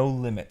no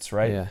limits,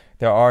 right? Yeah.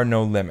 There are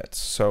no limits.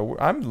 So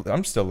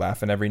I'm still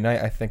laughing every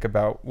night. I think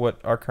about what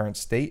our current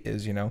state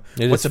is. You know,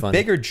 what's a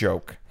bigger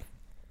joke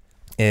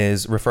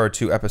is referred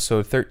to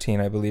episode 13,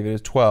 I believe it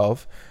is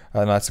 12.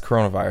 No, that's the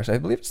coronavirus. I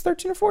believe it's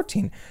 13 or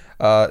 14.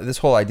 This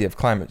whole idea of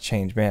climate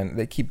change, man,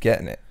 they keep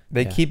getting it.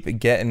 They keep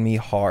getting me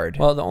hard.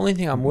 Well, the only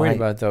thing I'm worried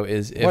about though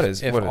is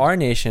if our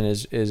nation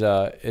is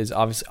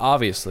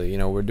obviously, you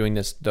know, we're doing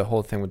the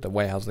whole thing with the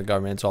White House, the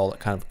government. It's all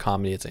kind of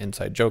comedy. It's an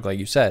inside joke, like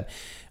you said.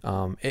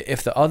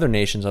 If the other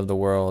nations of the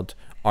world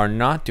are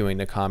not doing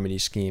the comedy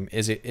scheme,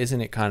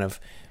 isn't it kind of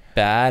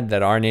bad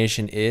that our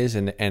nation is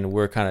and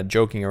we're kind of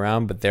joking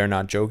around, but they're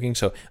not joking?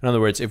 So in other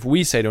words, if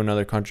we say to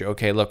another country,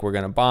 okay, look, we're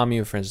going to bomb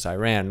you, for instance,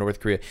 Iran, North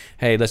Korea,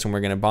 hey, listen,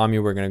 we're going to bomb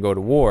you, we're going to go to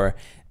war,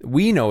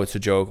 we know it's a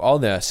joke, all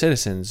the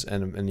citizens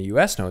in the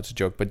US know it's a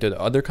joke, but do the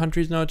other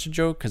countries know it's a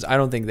joke? Because I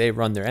don't think they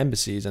run their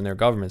embassies and their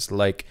governments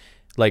like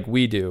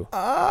we do.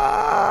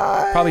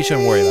 Probably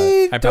shouldn't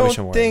worry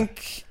about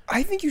it.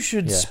 I think you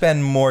should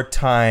spend more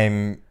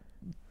time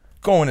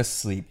going to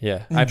sleep.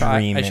 Yeah,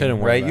 dreaming, I shouldn't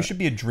worry, right? about You should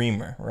be a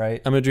dreamer,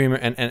 right? I'm a dreamer,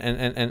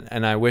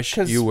 and I wish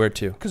you were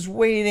too. Because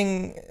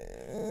waiting,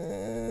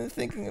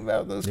 thinking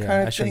about those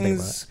kind of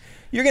things,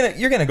 you're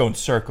gonna go in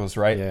circles,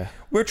 right? Yeah.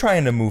 We're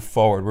trying to move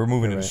forward. We're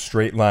moving in a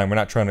straight line. We're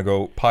not trying to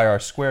go pi r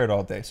squared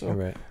all day.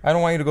 So I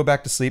don't want you to go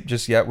back to sleep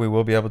just yet. We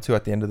will be able to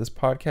at the end of this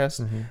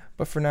podcast. Mm-hmm.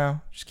 But for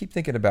now, just keep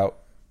thinking about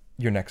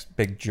your next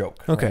big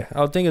joke. Okay, right?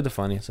 I'll think of the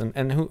funniest,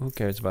 and who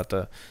cares about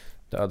the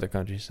other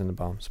countries and the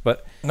bombs?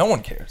 But no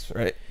one cares,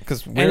 right?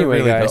 Because we're anyway,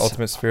 really guys, the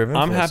ultimate sphere of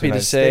influence.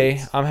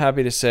 I'm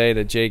happy to say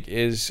that Jake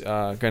is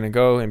going to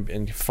go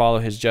and follow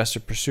his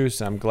just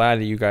pursuits. I'm glad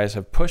that you guys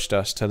have pushed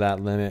us to that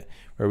limit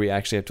where we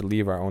actually have to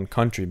leave our own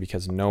country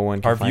because no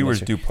one can our find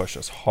viewers us do push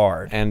us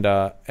hard. And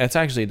it's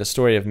actually the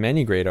story of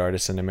many great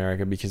artists in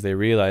America because they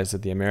realize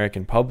that the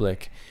American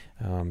public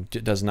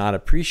does not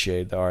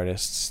appreciate the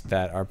artists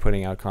that are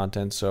putting out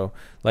content. So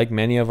like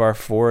many of our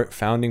four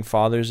founding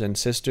fathers and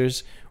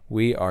sisters,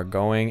 we are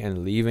going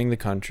and leaving the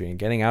country and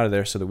getting out of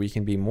there so that we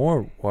can be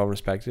more well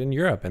respected in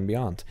Europe and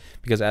beyond.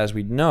 Because as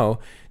we know,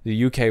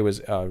 the UK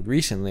was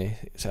recently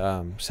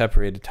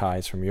separated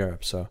ties from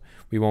Europe, so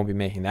we won't be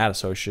making that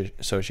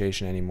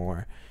association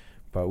anymore.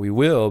 But we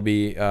will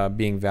be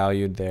being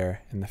valued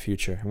there in the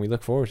future, and we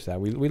look forward to that.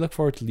 We look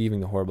forward to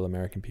leaving the horrible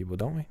American people,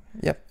 don't we?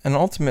 Yep. And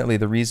ultimately,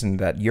 the reason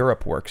that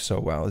Europe works so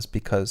well is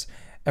because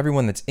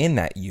everyone that's in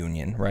that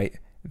union, right,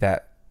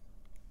 that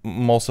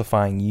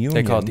emulsifying union.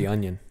 They call it the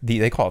onion.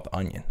 They call it the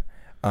onion.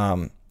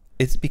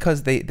 It's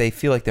because they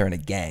feel like they're in a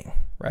gang,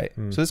 right?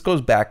 So this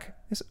goes back.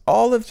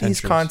 All of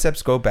these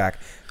concepts go back.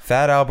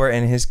 Fat Albert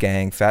and his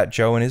gang, Fat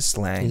Joe and his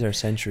slang. These are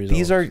centuries old.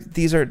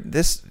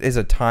 This is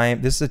a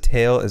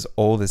tale as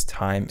old as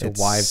time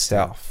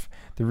itself.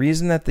 The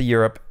reason that the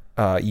Europe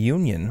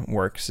Union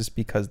works is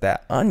because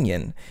that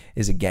onion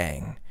is a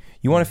gang.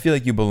 You want to feel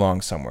like you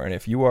belong somewhere. And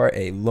if you are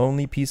a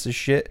lonely piece of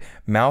shit,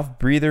 mouth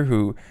breather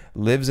who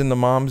lives in the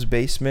mom's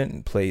basement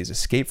and plays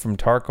Escape from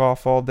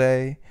Tarkov all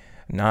day,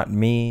 not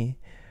me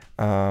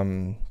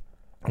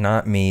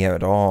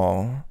at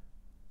all,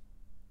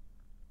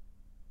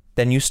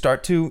 then you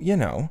start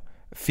to,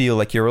 feel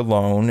like you're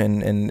alone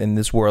and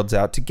this world's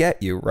out to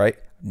get you, right?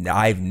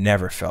 I've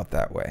never felt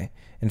that way.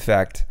 In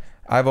fact,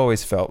 I've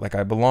always felt like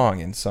I belong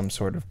in some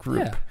sort of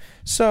group. Yeah.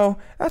 So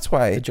that's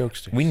why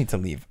we need to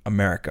leave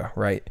America,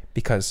 right?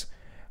 Because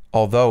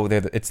although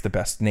it's the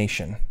best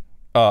nation,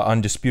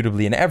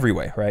 undisputably in every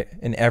way, right?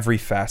 In every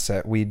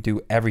facet, we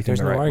do everything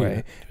the right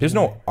way. There's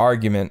no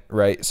argument,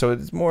 right? So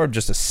it's more of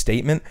just a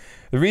statement.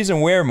 The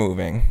reason we're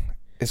moving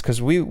is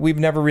because we've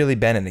never really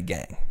been in a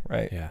gang,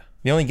 right? Yeah.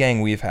 The only gang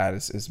we've had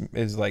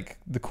is like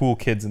the cool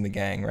kids in the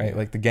gang, right? Yeah.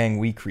 Like the gang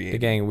we created. The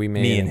gang we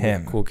made. Me and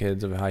him. Cool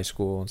kids of high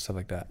school and stuff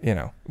like that.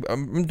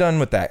 I'm done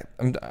with that.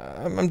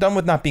 I'm done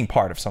with not being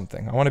part of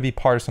something. I want to be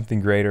part of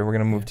something greater. We're going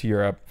to move to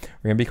Europe.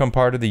 We're going to become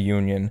part of the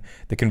union.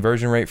 The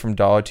conversion rate from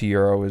dollar to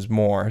euro is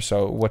more.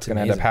 So what's going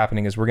to end up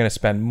happening is we're going to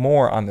spend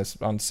more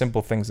on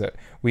simple things that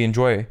we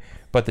enjoy.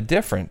 But the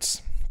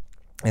difference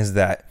is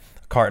that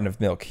a carton of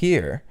milk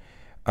here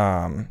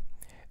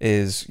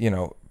is,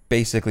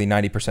 basically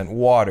 90%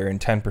 water and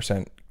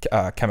 10%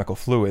 chemical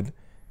fluid.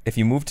 If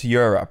you move to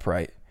Europe,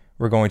 right,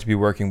 we're going to be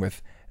working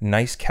with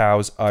nice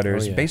cow's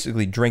udders,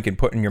 basically drink and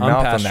put in your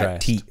mouth on that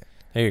teat.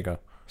 There you go.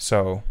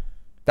 So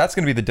that's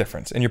going to be the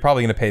difference, and you're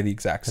probably going to pay the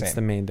exact same. That's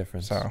the main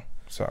difference.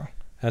 So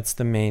that's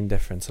the main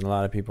difference, and a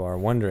lot of people are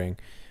wondering,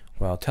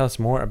 well, tell us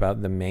more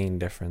about the main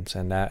difference,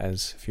 and that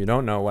is, if you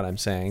don't know what I'm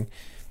saying,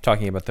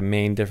 talking about the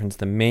main difference,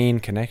 the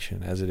main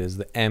connection, as it is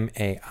the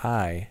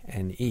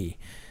M-A-I-N-E.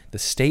 The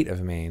state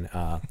of Maine.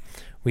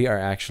 We are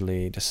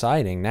actually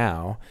deciding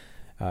now,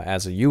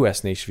 as a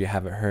U.S. nation, if you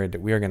haven't heard, that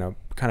we are going to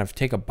kind of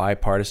take a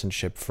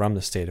bipartisanship from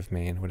the state of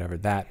Maine, whatever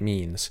that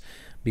means,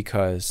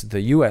 because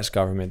the U.S.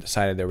 government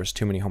decided there was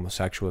too many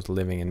homosexuals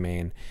living in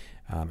Maine,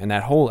 And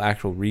that whole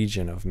actual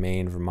region of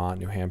Maine, Vermont,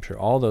 New Hampshire,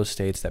 all those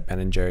states that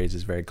Ben & Jerry's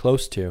is very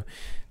close to,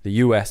 the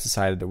U.S.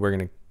 decided that we're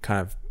going to kind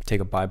of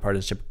take a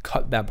bipartisanship,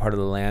 cut that part of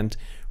the land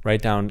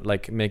right down,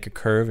 like make a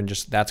curve, and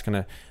just that's going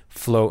to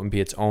float and be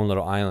its own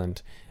little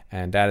island.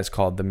 And that is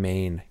called the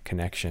Maine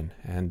Connection.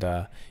 And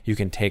you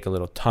can take a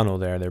little tunnel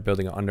there. They're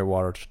building an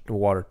underwater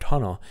water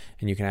tunnel,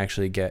 and you can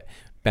actually get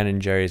Ben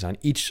 & Jerry's on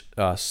each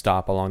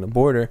stop along the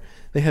border.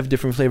 They have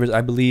different flavors.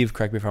 I believe,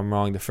 correct me if I'm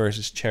wrong, the first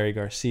is Cherry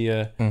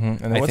Garcia.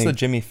 Mm-hmm. And then what's the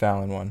Jimmy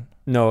Fallon one?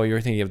 No,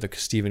 you're thinking of the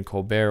Stephen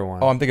Colbert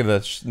one. Oh, I'm thinking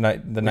of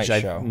the night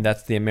show.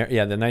 That's the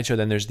the night show.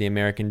 Then there's the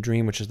American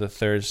Dream, which is the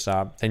third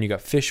stop. Then you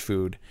got Fish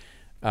Food.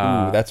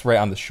 Ooh, that's right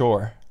on the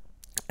shore.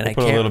 And I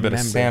put can't a little bit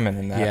remember. of salmon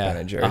in that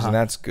Ben & Jerry's, and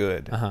that's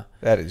good.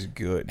 That is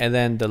good. And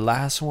then the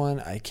last one,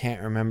 I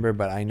can't remember,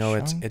 but I know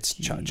it's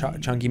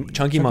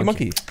Chunky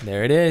Monkey.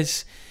 There it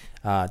is.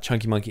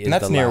 Chunky Monkey is the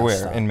last. And that's near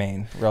where in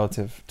Maine,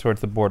 relative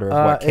towards the border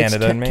of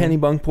Canada and Maine?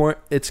 Kennebunkport.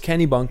 It's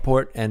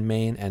Kennebunkport and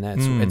Maine, and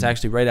it's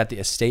actually right at the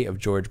estate of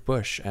George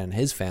Bush and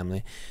his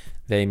family.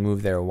 They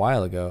moved there a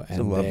while ago. He's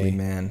a lovely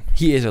man.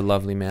 He is a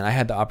lovely man. I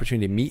had the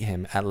opportunity to meet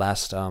him at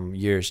last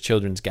year's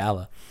Children's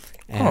Gala.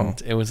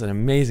 And it was an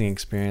amazing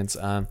experience.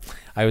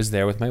 I was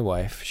there with my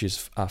wife.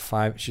 She's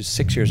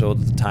 6 years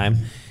old at the time,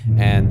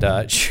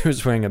 and she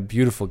was wearing a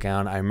beautiful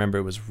gown. I remember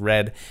it was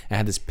red and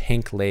had this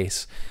pink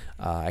lace.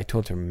 I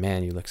told her,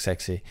 "Man, you look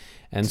sexy."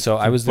 And so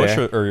I was there.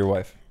 Bush or your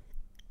wife?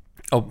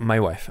 Oh, my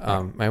wife.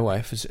 My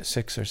wife is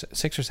six or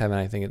seven,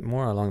 I think,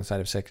 more along the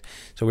side of 6.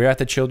 So we were at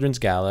the Children's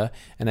Gala,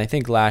 and I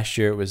think last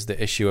year it was the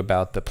issue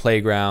about the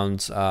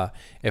playgrounds,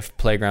 if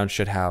playgrounds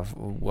should have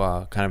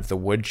kind of the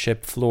wood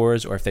chip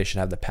floors or if they should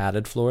have the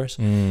padded floors.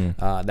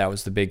 That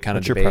was the big kind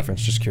of debate. What's your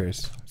preference? Just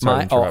curious.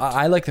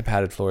 I like the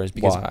padded floors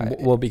because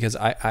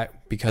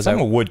I'm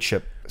a wood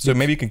chip. So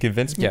maybe you can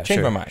convince me.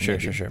 Change my mind.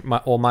 Sure.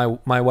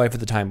 My wife at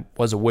the time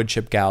was a wood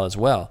chip gal as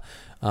well.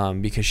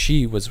 Because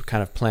she was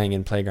kind of playing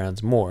in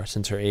playgrounds more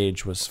since her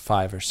age was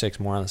 5 or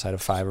 6, more on the side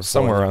of 5 or 4.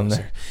 Somewhere around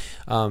there.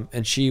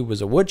 And she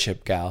was a wood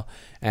chip gal,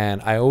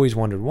 and I always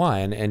wondered why.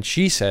 And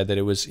she said that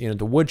it was,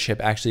 the wood chip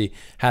actually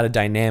had a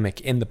dynamic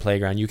in the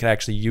playground. You could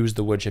actually use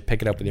the wood chip,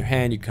 pick it up with your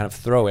hand, you could kind of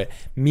throw it.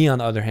 Me, on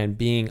the other hand,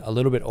 being a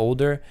little bit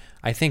older,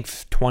 I think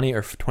 20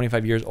 or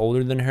 25 years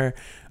older than her,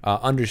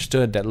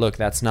 understood that, look,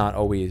 that's not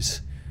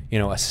always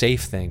a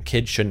safe thing.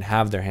 Kids shouldn't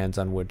have their hands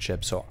on wood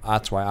chips. So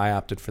that's why I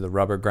opted for the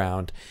rubber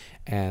ground.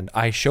 And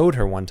I showed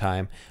her one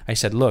time. I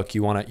said, "Look,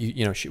 you want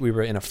to, we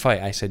were in a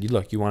fight. I said,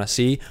 look, you want to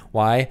see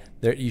why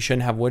you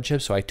shouldn't have wood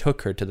chips?" So I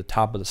took her to the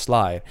top of the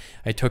slide.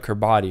 I took her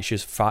body. She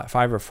was 5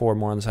 or 4,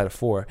 more on the side of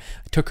 4.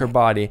 I took her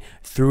body,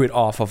 threw it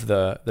off of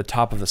the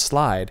top of the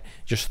slide,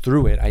 just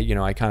threw it.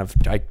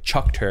 I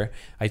chucked her.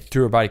 I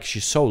threw her body because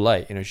she's so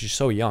light. She's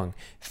so young.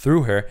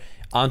 Threw her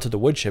onto the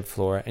wood chip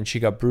floor, and she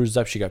got bruised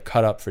up. She got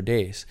cut up for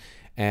days.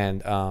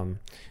 And I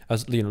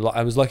was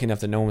lucky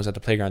enough that no one was at the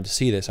playground to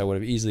see this. I would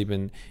have easily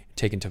been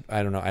taken to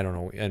I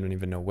don't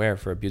even know where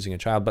for abusing a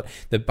child. But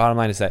the bottom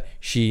line is that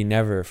she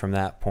never, from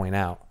that point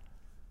out,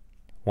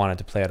 wanted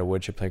to play at a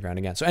wood chip playground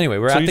again. So anyway,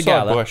 we're at the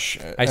gala.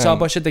 I saw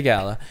Bush at the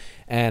gala,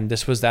 and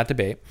this was that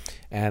debate.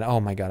 And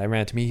oh my God, I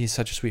ran into me. He's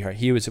such a sweetheart.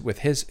 He was with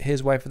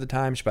his wife at the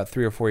time. She's about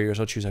 3 or 4 years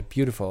old. She was a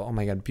beautiful, oh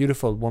my God,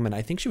 beautiful woman.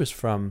 I think she was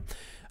from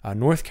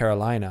North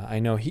Carolina. I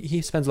know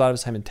he spends a lot of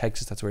his time in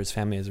Texas. That's where his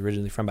family is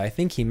originally from. But I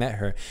think he met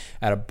her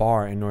at a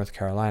bar in North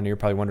Carolina. You're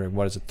probably wondering,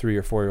 what is a 3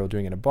 or 4 year old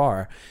doing at a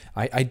bar?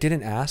 I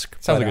didn't ask.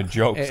 Sounds like a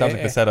joke. Sounds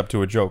like the setup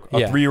to a joke.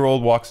 A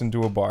 3-year-old walks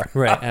into a bar.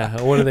 Right.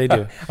 What do they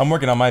do? I'm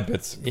working on my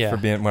bits for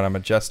being when I'm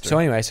a jester. So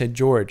anyway, I said,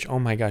 "George, oh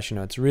my gosh,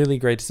 it's really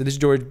great to see." This is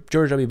George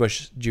W.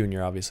 Bush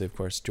Jr., obviously, of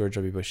course. George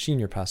W. Bush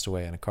Sr. passed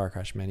away in a car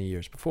crash many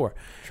years before.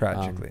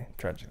 Tragically.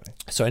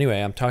 So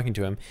anyway, I'm talking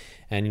to him,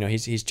 and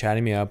he's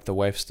chatting me up.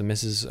 The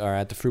missus are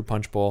at the fruit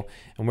punch bowl,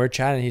 and we're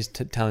chatting. He's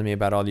telling me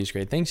about all these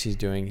great things he's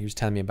doing. He was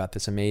telling me about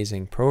this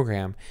amazing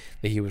program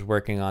that he was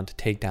working on to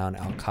take down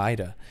Al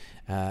Qaeda.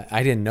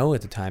 I didn't know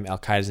at the time Al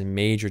Qaeda is a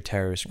major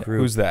terrorist group.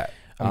 Who's that?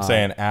 I'm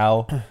saying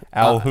Al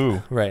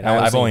who? Right.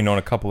 I've only known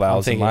a couple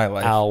Al's in my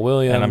life. Al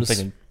Williams. And I'm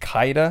thinking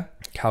Qaeda?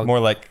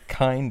 More like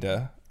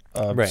kinda.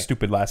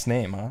 Stupid last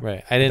name, huh?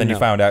 Right. I didn't know. Then you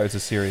found out it's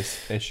a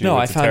serious issue. No,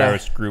 it's a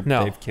terrorist group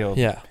they've killed.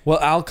 Yeah. Well,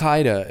 Al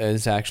Qaeda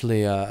is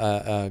actually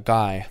a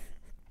guy.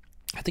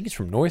 I think he's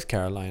from North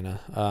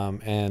Carolina,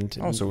 and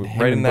so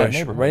right in that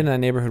neighborhood, right in that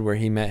neighborhood where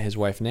he met his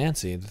wife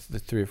Nancy, the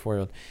 3 or 4 year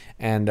old,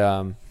 and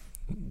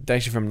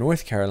actually from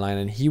North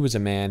Carolina. And he was a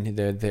man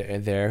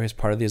there as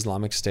part of the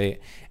Islamic State,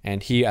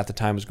 and he at the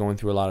time was going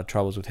through a lot of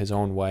troubles with his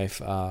own wife.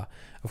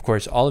 Of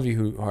course, all of you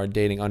who are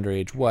dating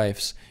underage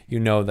wives, you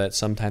know that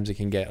sometimes it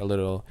can get a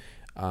little.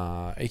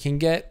 It can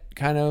get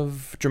kind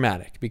of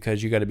dramatic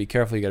because you got to be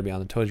careful. You got to be on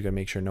the toes. You got to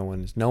make sure no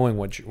one is knowing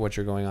what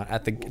you're going on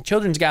at the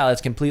Children's Gala.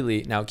 It's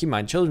completely, now keep in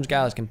mind, Children's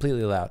Gala is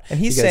completely allowed. And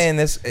he's saying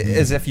this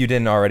as if you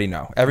didn't already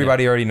know.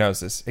 Everybody already knows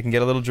this. It can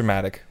get a little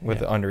dramatic with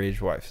the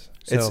underage wives.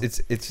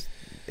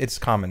 it's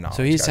common knowledge.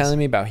 So he's guys. telling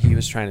me about he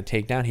was trying to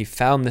take down. He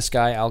found this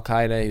guy, Al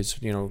Qaeda.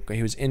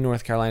 He was in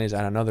North Carolina. He's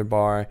at another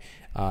bar.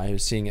 He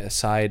was seeing a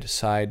side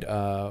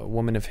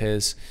woman of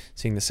his,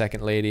 seeing the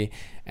second lady,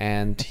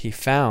 and he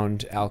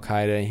found Al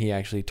Qaeda. And he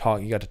actually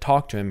He got to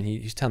talk to him. And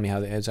he's telling me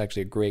how he was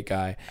actually a great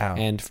guy. Ow.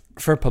 And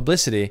for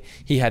publicity,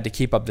 he had to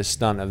keep up this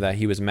stunt of that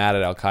he was mad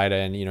at Al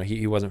Qaeda, and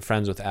he wasn't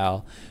friends with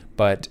Al.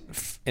 But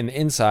in the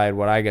inside,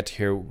 what I get to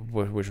hear,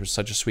 which was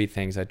such a sweet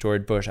thing, is that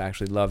George Bush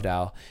actually loved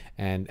Al,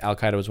 and Al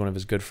Qaeda was one of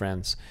his good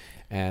friends.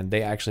 And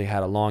they actually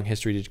had a long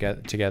history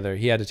together.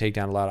 He had to take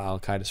down a lot of Al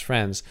Qaeda's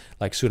friends,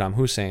 like Saddam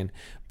Hussein.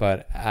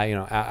 But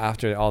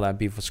after all that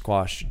beef was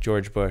squashed,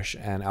 George Bush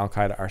and Al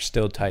Qaeda are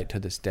still tight to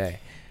this day.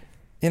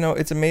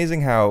 It's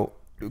amazing how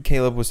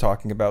Caleb was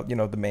talking about,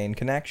 the main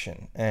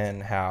connection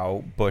and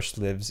how Bush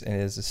lives in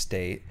his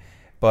estate.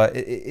 But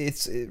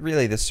it's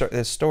really, this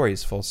story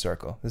is full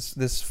circle.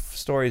 This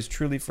story is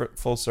truly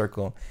full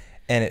circle,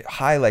 and it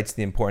highlights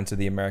the importance of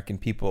the American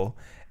people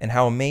and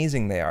how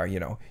amazing they are.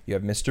 You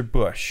have Mr.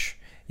 Bush,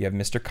 you have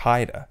Mr.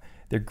 Qaeda.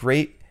 They're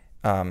great,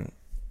 and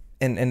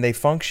they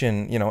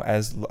function,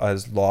 as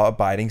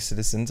law-abiding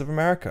citizens of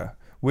America,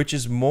 which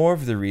is more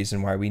of the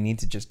reason why we need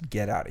to just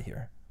get out of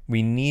here.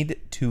 We need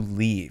to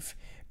leave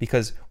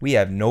because we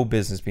have no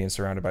business being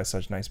surrounded by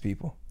such nice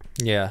people.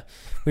 Yeah,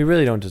 we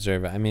really don't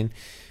deserve it. I mean,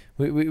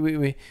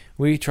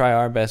 we try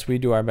our best. We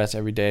do our best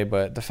every day.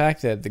 But the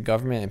fact that the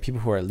government and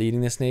people who are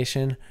leading this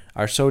nation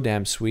are so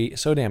damn sweet,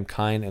 so damn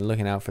kind, and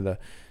looking out for the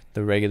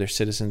regular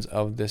citizens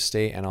of this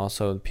state, and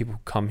also the people who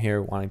come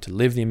here wanting to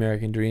live the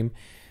American dream.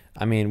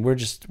 I mean,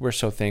 we're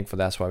so thankful.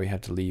 That's why we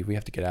have to leave. We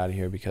have to get out of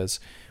here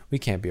because we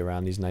can't be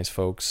around these nice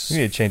folks. We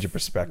need to change of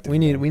perspective.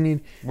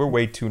 We're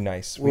way too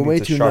nice. We're way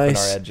too sharpen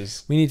nice. Our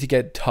edges. We need to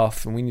get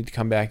tough, and we need to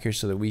come back here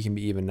so that we can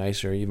be even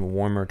nicer, even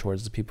warmer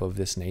towards the people of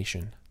this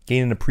nation.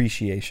 Gain an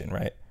appreciation,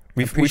 right?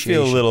 We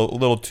feel a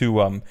little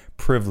too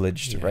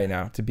privileged right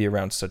now to be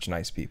around such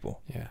nice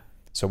people. Yeah.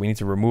 So we need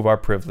to remove our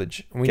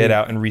privilege, get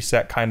out and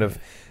reset. Kind of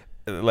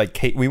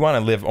like we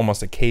want to live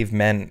almost a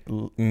caveman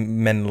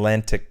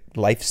Atlantic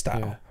lifestyle.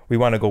 Yeah. We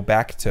want to go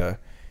back to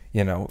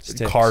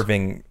sticks.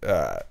 Carving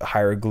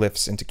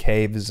hieroglyphs into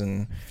caves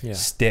and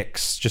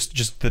sticks.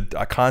 Just the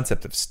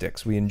concept of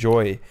sticks. We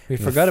enjoy. We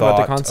forgot about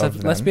the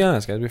concept. Let's be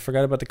honest, guys. We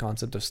forgot about the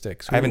concept of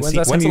sticks. When's the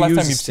last time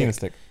you've seen a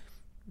stick?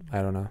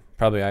 I don't know.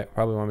 Probably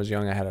when I was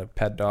young, I had a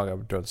pet dog. I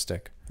would throw the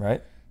stick.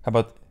 Right.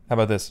 How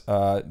about this?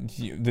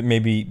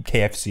 Maybe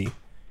KFC.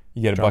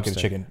 You get a bucket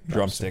of chicken,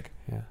 drumstick.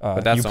 Yeah.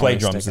 But that's you play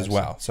drums as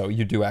well, so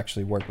you do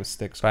actually work with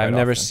sticks. But I've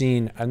never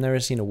seen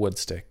a wood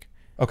stick.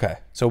 Okay.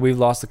 So we've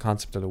lost the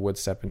concept of the wood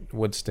stick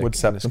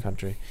in this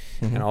country,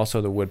 and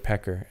also the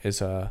woodpecker is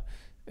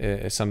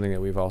something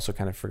that we've also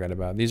kind of forgot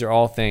about. These are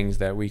all things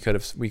that we could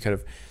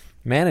have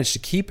managed to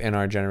keep in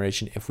our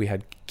generation if we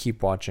had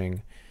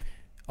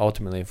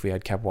Ultimately, if we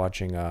had kept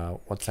watching,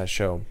 what's that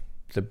show?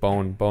 The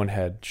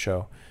Bonehead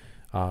show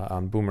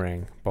on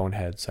Boomerang,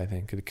 Boneheads, I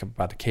think,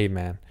 about the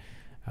caveman.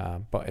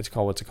 But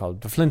what's it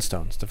called? The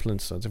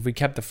Flintstones. If we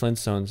kept the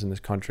Flintstones in this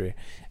country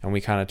and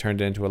we kind of turned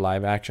it into a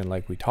live action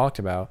like we talked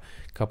about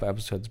a couple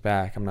episodes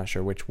back, I'm not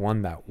sure which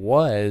one that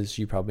was.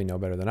 You probably know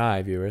better than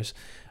I, viewers.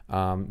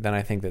 Then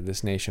I think that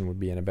this nation would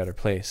be in a better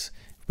place.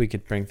 If we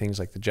could bring things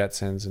like the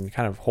Jetsons and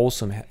kind of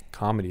wholesome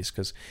comedies,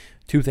 because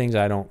two things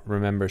I don't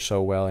remember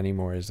so well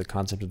anymore is the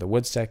concept of the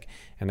woodstick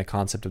and the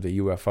concept of the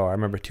UFO. I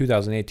remember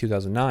 2008,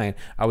 2009,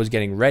 I was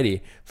getting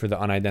ready for the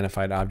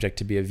unidentified object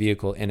to be a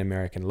vehicle in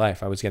American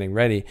life. I was getting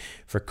ready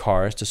for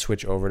cars to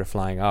switch over to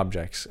flying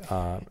objects.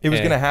 It was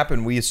going to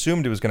happen. We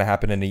assumed it was going to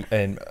happen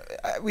in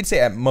we'd say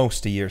at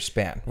most a year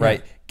span,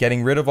 right? Yeah.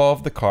 Getting rid of all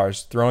of the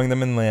cars, throwing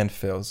them in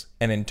landfills,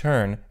 and in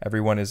turn,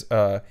 everyone is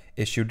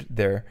issued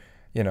their,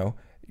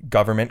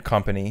 government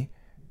company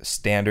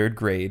standard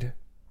grade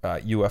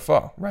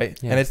UFO, right?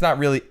 Yeah. And it's not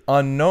really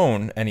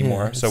unknown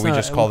anymore, so we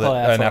just call it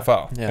an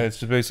FO. Yeah. It's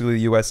just basically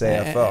the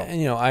USA FO.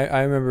 And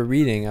I remember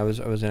reading. I was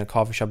in a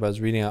coffee shop. I was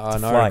reading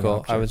an article.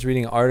 Object. I was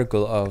reading an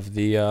article of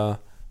the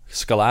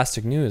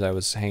Scholastic News. I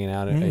was hanging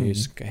out. I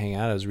used to hang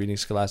out. I was reading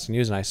Scholastic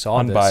News, and I saw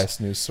unbiased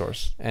news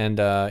source. And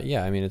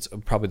it's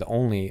probably the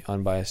only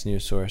unbiased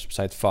news source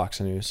besides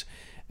Fox News.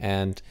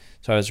 And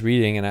so I was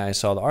reading, and I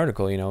saw the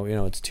article.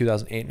 It's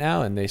 2008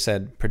 now, and they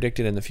said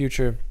predicted in the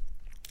future,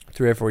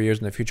 3 or 4 years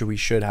in the future, we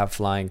should have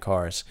flying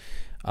cars.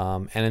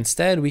 And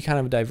instead, we kind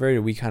of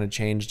diverted. We kind of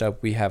changed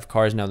up. We have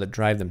cars now that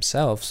drive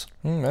themselves.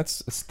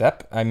 That's a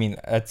step. I mean,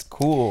 that's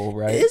cool,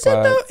 right? Is it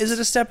though? Is it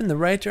a step in the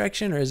right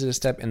direction, or is it a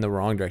step in the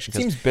wrong direction? It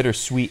seems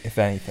bittersweet, if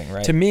anything,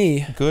 right? To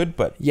me, good,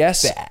 but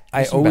yes, bad.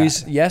 I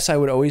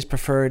would always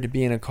prefer to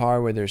be in a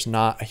car where there's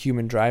not a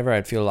human driver.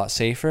 I'd feel a lot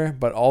safer.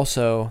 But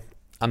also,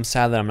 I'm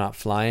sad that I'm not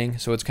flying,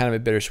 so it's kind of a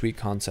bittersweet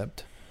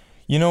concept.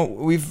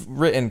 We've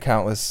written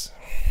countless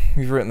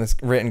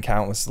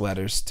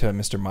letters to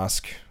Mr.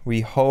 Musk.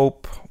 We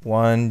hope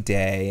one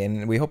day,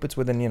 and we hope it's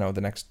within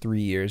the next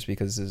 3 years,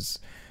 because is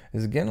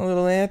getting a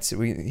little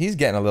antsy. He's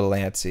getting a little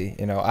antsy.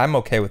 I'm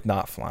okay with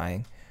not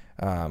flying.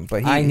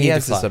 But I he need to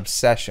has this fly.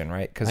 obsession,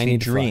 right? Because I he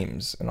need to fly.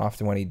 dreams, and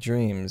often when he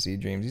dreams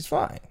he's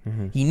flying.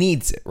 He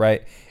needs it,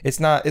 right? It's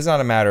not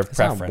a matter of It's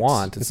not preference.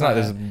 want. It's not.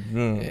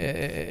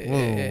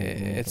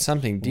 It's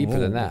something deeper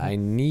than that. I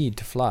need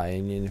to fly,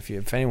 and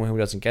if anyone who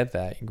doesn't get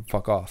that, you can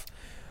fuck off.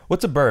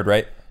 What's a bird,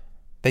 right?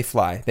 They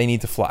fly. They need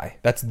to fly.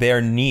 That's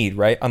their need,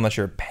 right? Unless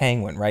you're a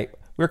penguin, right?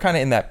 We're kind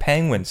of in that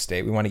penguin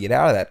state. We want to get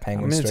out of that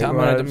penguin state. I'm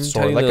going to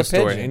tell you a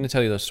story. I'm going to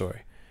tell you the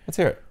story. Let's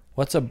hear it.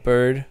 What's a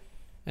bird,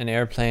 an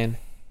airplane,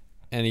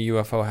 and a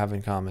UFO have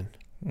in common?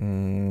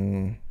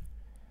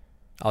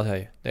 I'll tell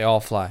you. They all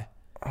fly.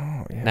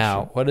 Oh, yeah.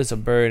 Now, what does a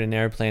bird, an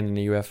airplane, and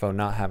a UFO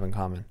not have in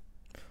common?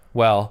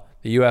 Well,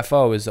 the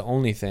UFO is the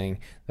only thing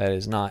that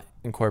is not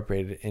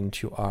incorporated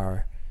into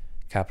our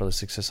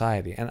capitalistic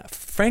society. And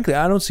frankly,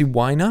 I don't see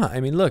why not. I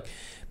mean, look,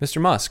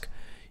 Mr. Musk,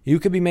 you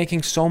could be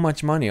making so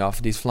much money off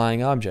of these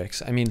flying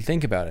objects. I mean,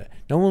 think about it.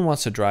 No one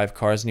wants to drive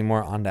cars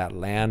anymore on that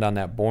land, on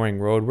that boring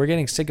road. We're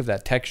getting sick of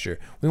that texture.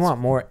 We want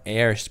more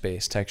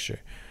airspace texture.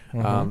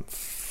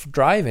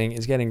 Driving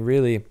is getting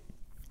really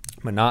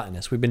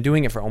monotonous. We've been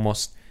doing it for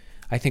almost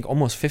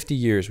 50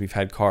 years. We've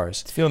had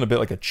cars. It's feeling a bit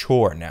like a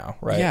chore now,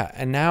 right? Yeah,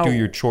 and now do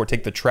your chore,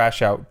 take the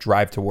trash out,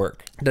 drive to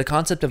work. The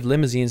concept of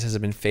limousines has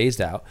been phased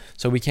out,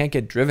 so we can't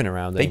get driven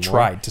around anymore. They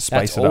tried to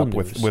spice it up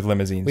with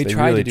limousines. We they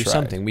tried really to do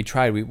something. We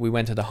tried. We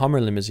went to the Hummer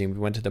limousine. We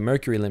went to the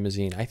Mercury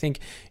limousine. I think,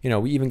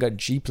 we even got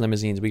Jeep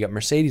limousines. We got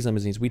Mercedes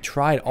limousines. We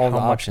tried all the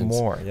options.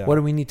 How much more? Yeah. What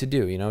do we need to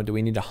do? Do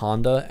we need a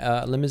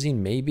Honda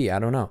limousine? Maybe. I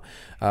don't know.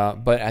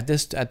 But at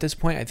this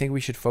point, I think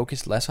we should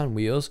focus less on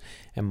wheels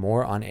and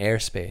more on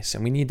airspace.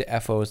 And we need the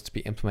FOs to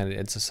be implemented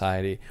in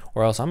society,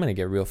 or else I'm going to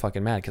get real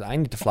fucking mad because I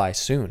need to fly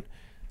soon.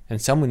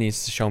 And someone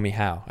needs to show me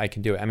how I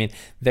can do it. I mean,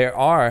 there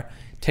are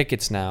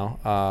tickets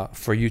now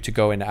for you to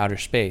go into outer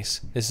space.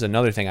 This is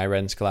another thing I read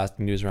in Scholastic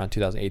News around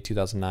 2008,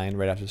 2009,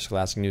 right after the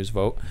Scholastic News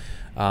vote.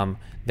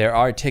 There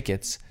are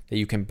tickets that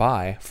you can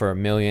buy for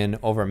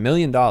over $1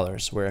 million,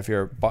 where if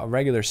you're a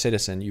regular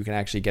citizen, you can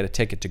actually get a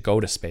ticket to go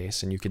to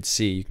space, and you can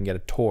get a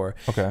tour.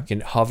 Okay. You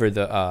can hover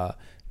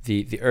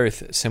the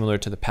Earth similar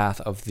to the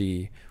path of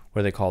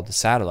what are they called? The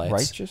satellites.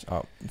 Righteous?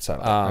 Oh,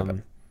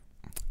 satellite.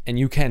 And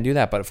you can do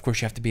that, but of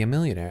course you have to be a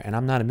millionaire. And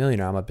I'm not a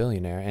millionaire, I'm a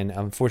billionaire. And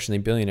unfortunately,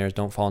 billionaires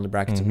don't fall in the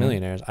brackets of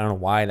millionaires. I don't know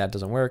why that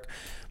doesn't work.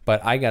 But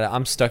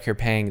I'm stuck here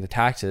paying the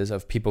taxes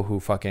of people who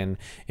fucking,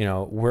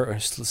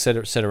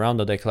 sit around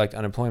all day, collect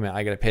unemployment.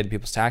 I got to pay the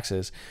people's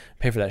taxes,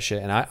 pay for that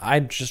shit. And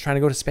I'm just trying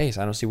to go to space.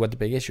 I don't see what the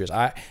big issue is.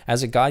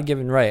 As a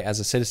God-given right, as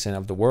a citizen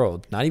of the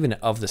world, not even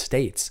of the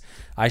States,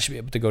 I should be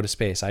able to go to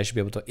space. I should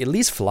be able to at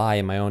least fly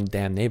in my own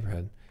damn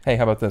neighborhood. Hey,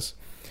 how about this?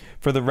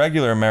 For the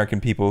regular American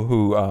people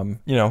who,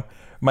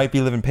 might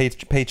be living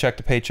paycheck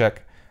to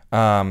paycheck,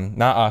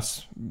 not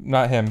us,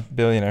 not him,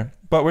 billionaire,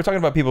 but we're talking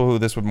about people who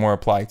this would more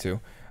apply to.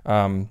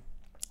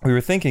 We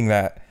were thinking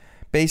that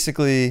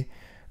basically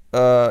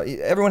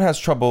everyone has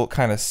trouble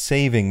kind of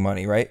saving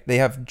money, right? They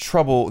have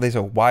trouble. They say,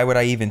 why would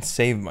I even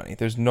save money?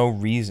 There's no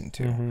reason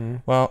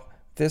to. Well,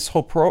 this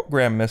whole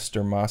program,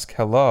 Mr. Musk,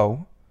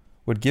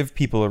 would give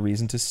people a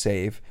reason to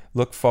save,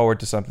 look forward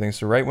to something.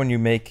 So right when you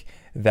make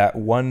that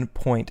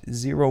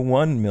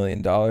 $1.01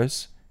 million,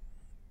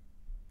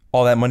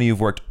 all that money you've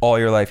worked all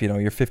your life,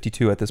 you're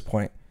 52 at this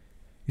point.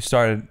 You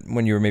started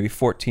when you were maybe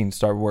 14,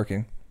 started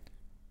working.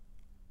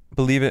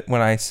 Believe it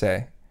when I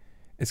say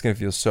it's going to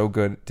feel so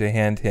good to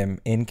hand him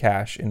in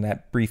cash in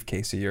that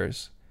briefcase of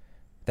yours,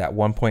 that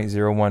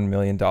 $1.01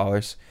 million.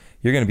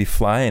 You're going to be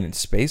flying in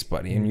space,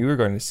 buddy, and you are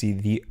going to see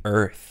the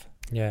Earth.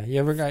 Yeah.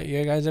 You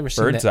guys ever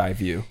seen bird's eye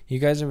view? You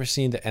guys ever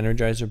seen the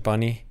Energizer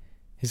Bunny?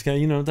 He's got,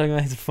 I'm talking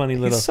about, he's a funny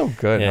little. He's so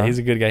good. Yeah, He's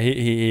a good guy.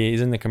 He's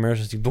in the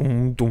commercials. He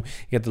boom, boom.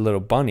 You got the little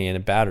bunny and a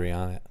battery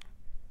on it.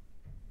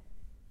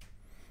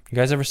 You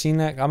guys ever seen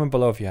that? Comment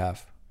below if you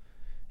have.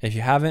 If you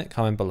haven't,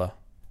 comment below.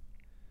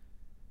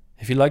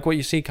 If you like what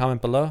you see,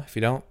 comment below. If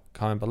you don't,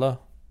 comment below.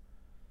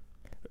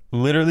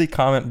 Literally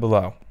comment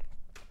below.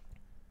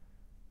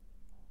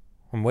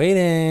 I'm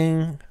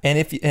waiting.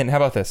 And how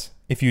about this?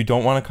 If you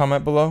don't want to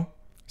comment below,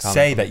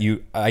 say that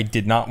I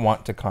did not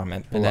want to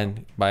comment below.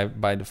 And then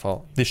by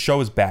default, this show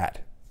is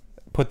bad.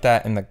 Put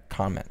that in the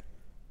comment.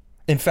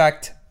 In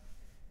fact,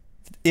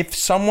 if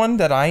someone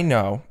that I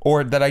know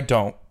or that I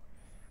don't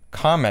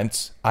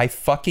comments, I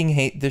fucking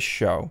hate this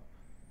show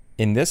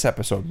in this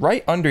episode,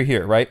 right under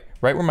here, right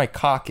where my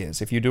cock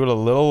is. If you do it a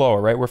little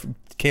lower, right where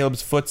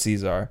Caleb's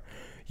footsies are,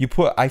 you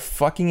put I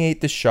fucking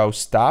hate the show.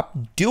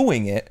 Stop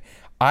doing it.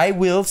 I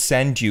will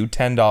send you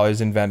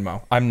 $10 in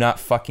Venmo. I'm not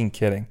fucking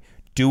kidding.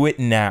 Do it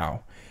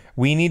now.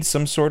 We need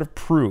some sort of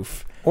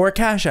proof. Or a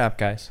Cash App,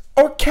 guys.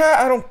 Or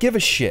I don't give a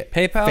shit.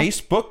 PayPal?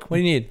 Facebook? What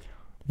do you need?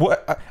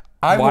 What?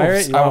 I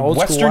will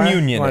Western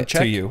Union it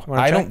to you.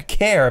 I don't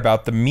care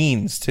about the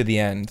means to the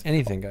end.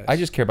 Anything, guys. I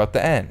just care about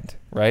the end,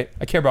 right?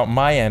 I care about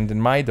my end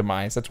and my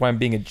demise. That's why I'm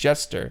being a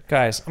jester.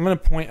 Guys, I'm going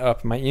to point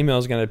up. My email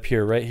is going to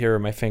appear right here where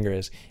my finger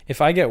is.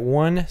 If I get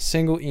one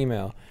single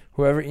email,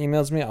 whoever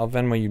emails me, I'll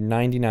Venmo you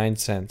 99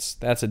 cents.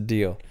 That's a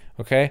deal.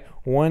 Okay?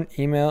 One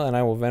email and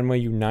I will Venmo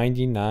you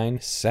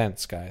 99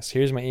 cents, guys.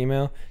 Here's my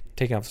email.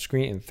 Taking off the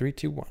screen in 3,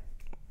 2, 1.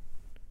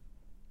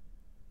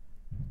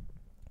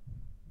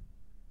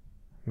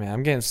 Man,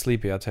 I'm getting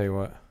sleepy, I'll tell you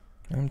what.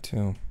 I'm too.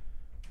 I'm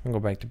going to go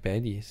back to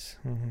beddies.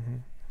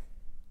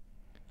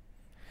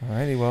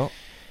 Alrighty, well.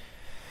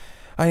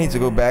 I need to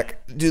go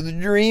back to the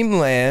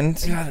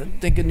dreamland. Gotta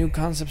think of new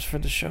concepts for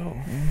the show.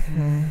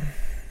 Mm-hmm.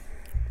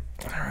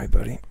 All right,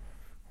 buddy.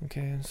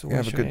 Okay, so You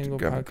what's have your a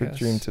angle good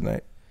dream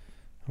tonight.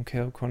 Okay,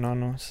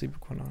 Konano, sleep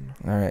Konano.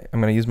 All right, I'm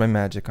gonna use my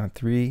magic on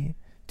 3,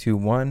 2,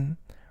 1.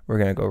 We're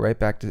gonna go right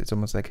back to it's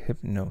almost like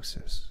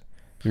hypnosis.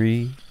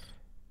 3,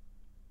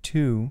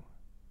 2,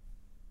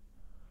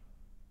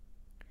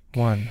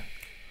 1.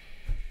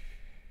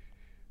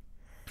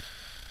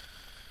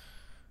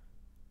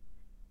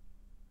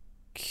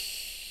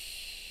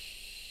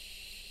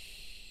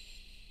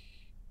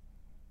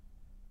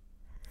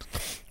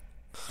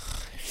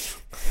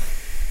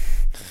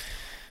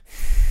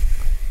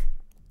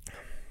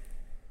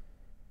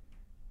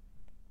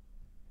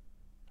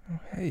 Oh,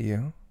 hey,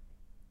 you.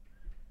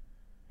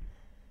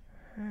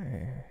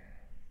 Hey.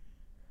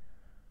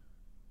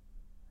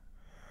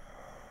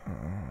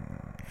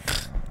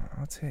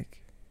 I'll take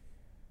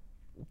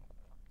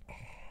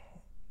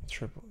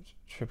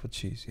triple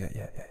cheese. Yeah.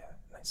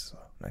 Nice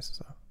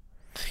as well.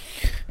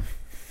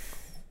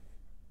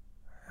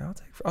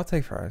 I'll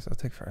take fries.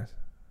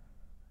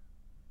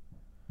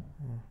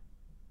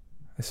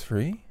 It's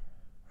free?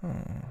 Oh,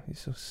 he's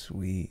so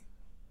sweet.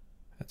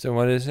 So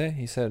what did it say?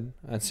 He said,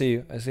 I see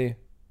you.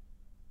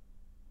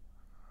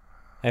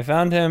 I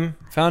found him.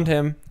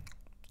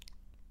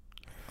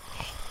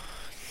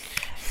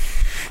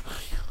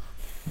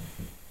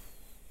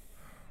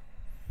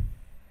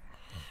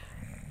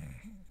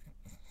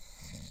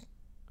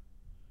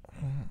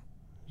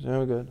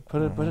 Very good.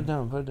 Put it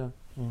down.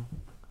 Yeah.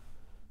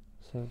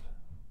 So.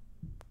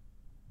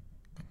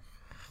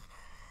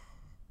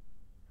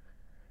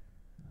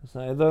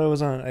 I thought it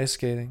was on ice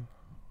skating.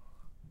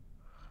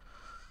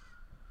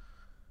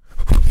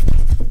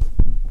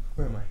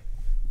 Where am I?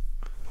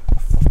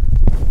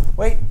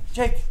 Wait,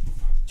 Jake.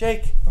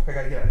 Okay, I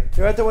gotta get out of here.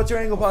 You're at the What's Your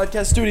Angle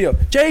podcast studio.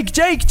 Jake!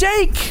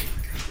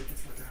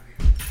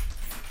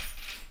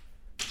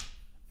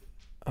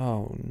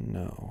 Oh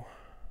no.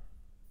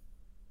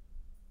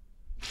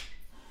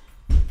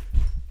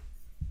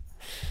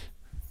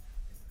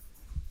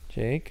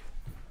 Jake?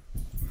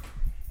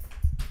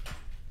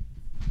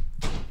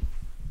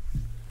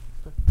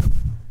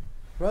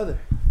 Brother.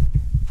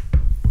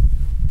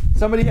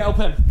 Somebody help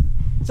him.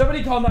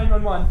 Somebody call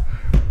 911.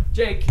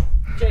 Jake,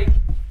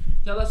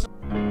 tell us.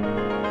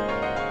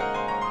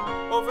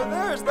 Over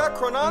there, is that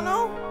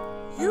Cronano?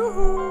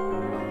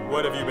 Yoo-hoo!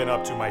 What have you been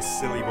up to, my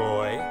silly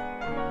boy?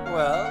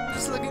 Well,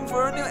 just looking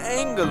for a new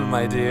angle,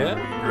 my dear.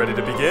 You ready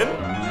to begin?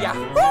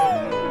 Yahoo!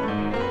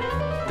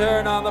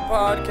 Turn on the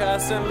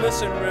podcast and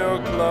listen real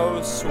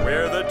close.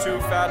 We're the two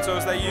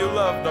fatsos that you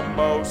love the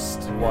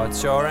most.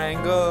 What's your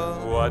angle?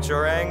 What's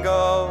your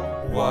angle?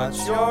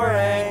 What's your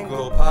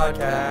angle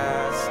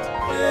podcast?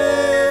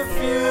 If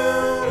you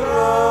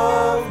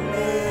love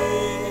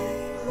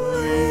me,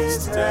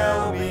 please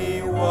tell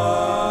me what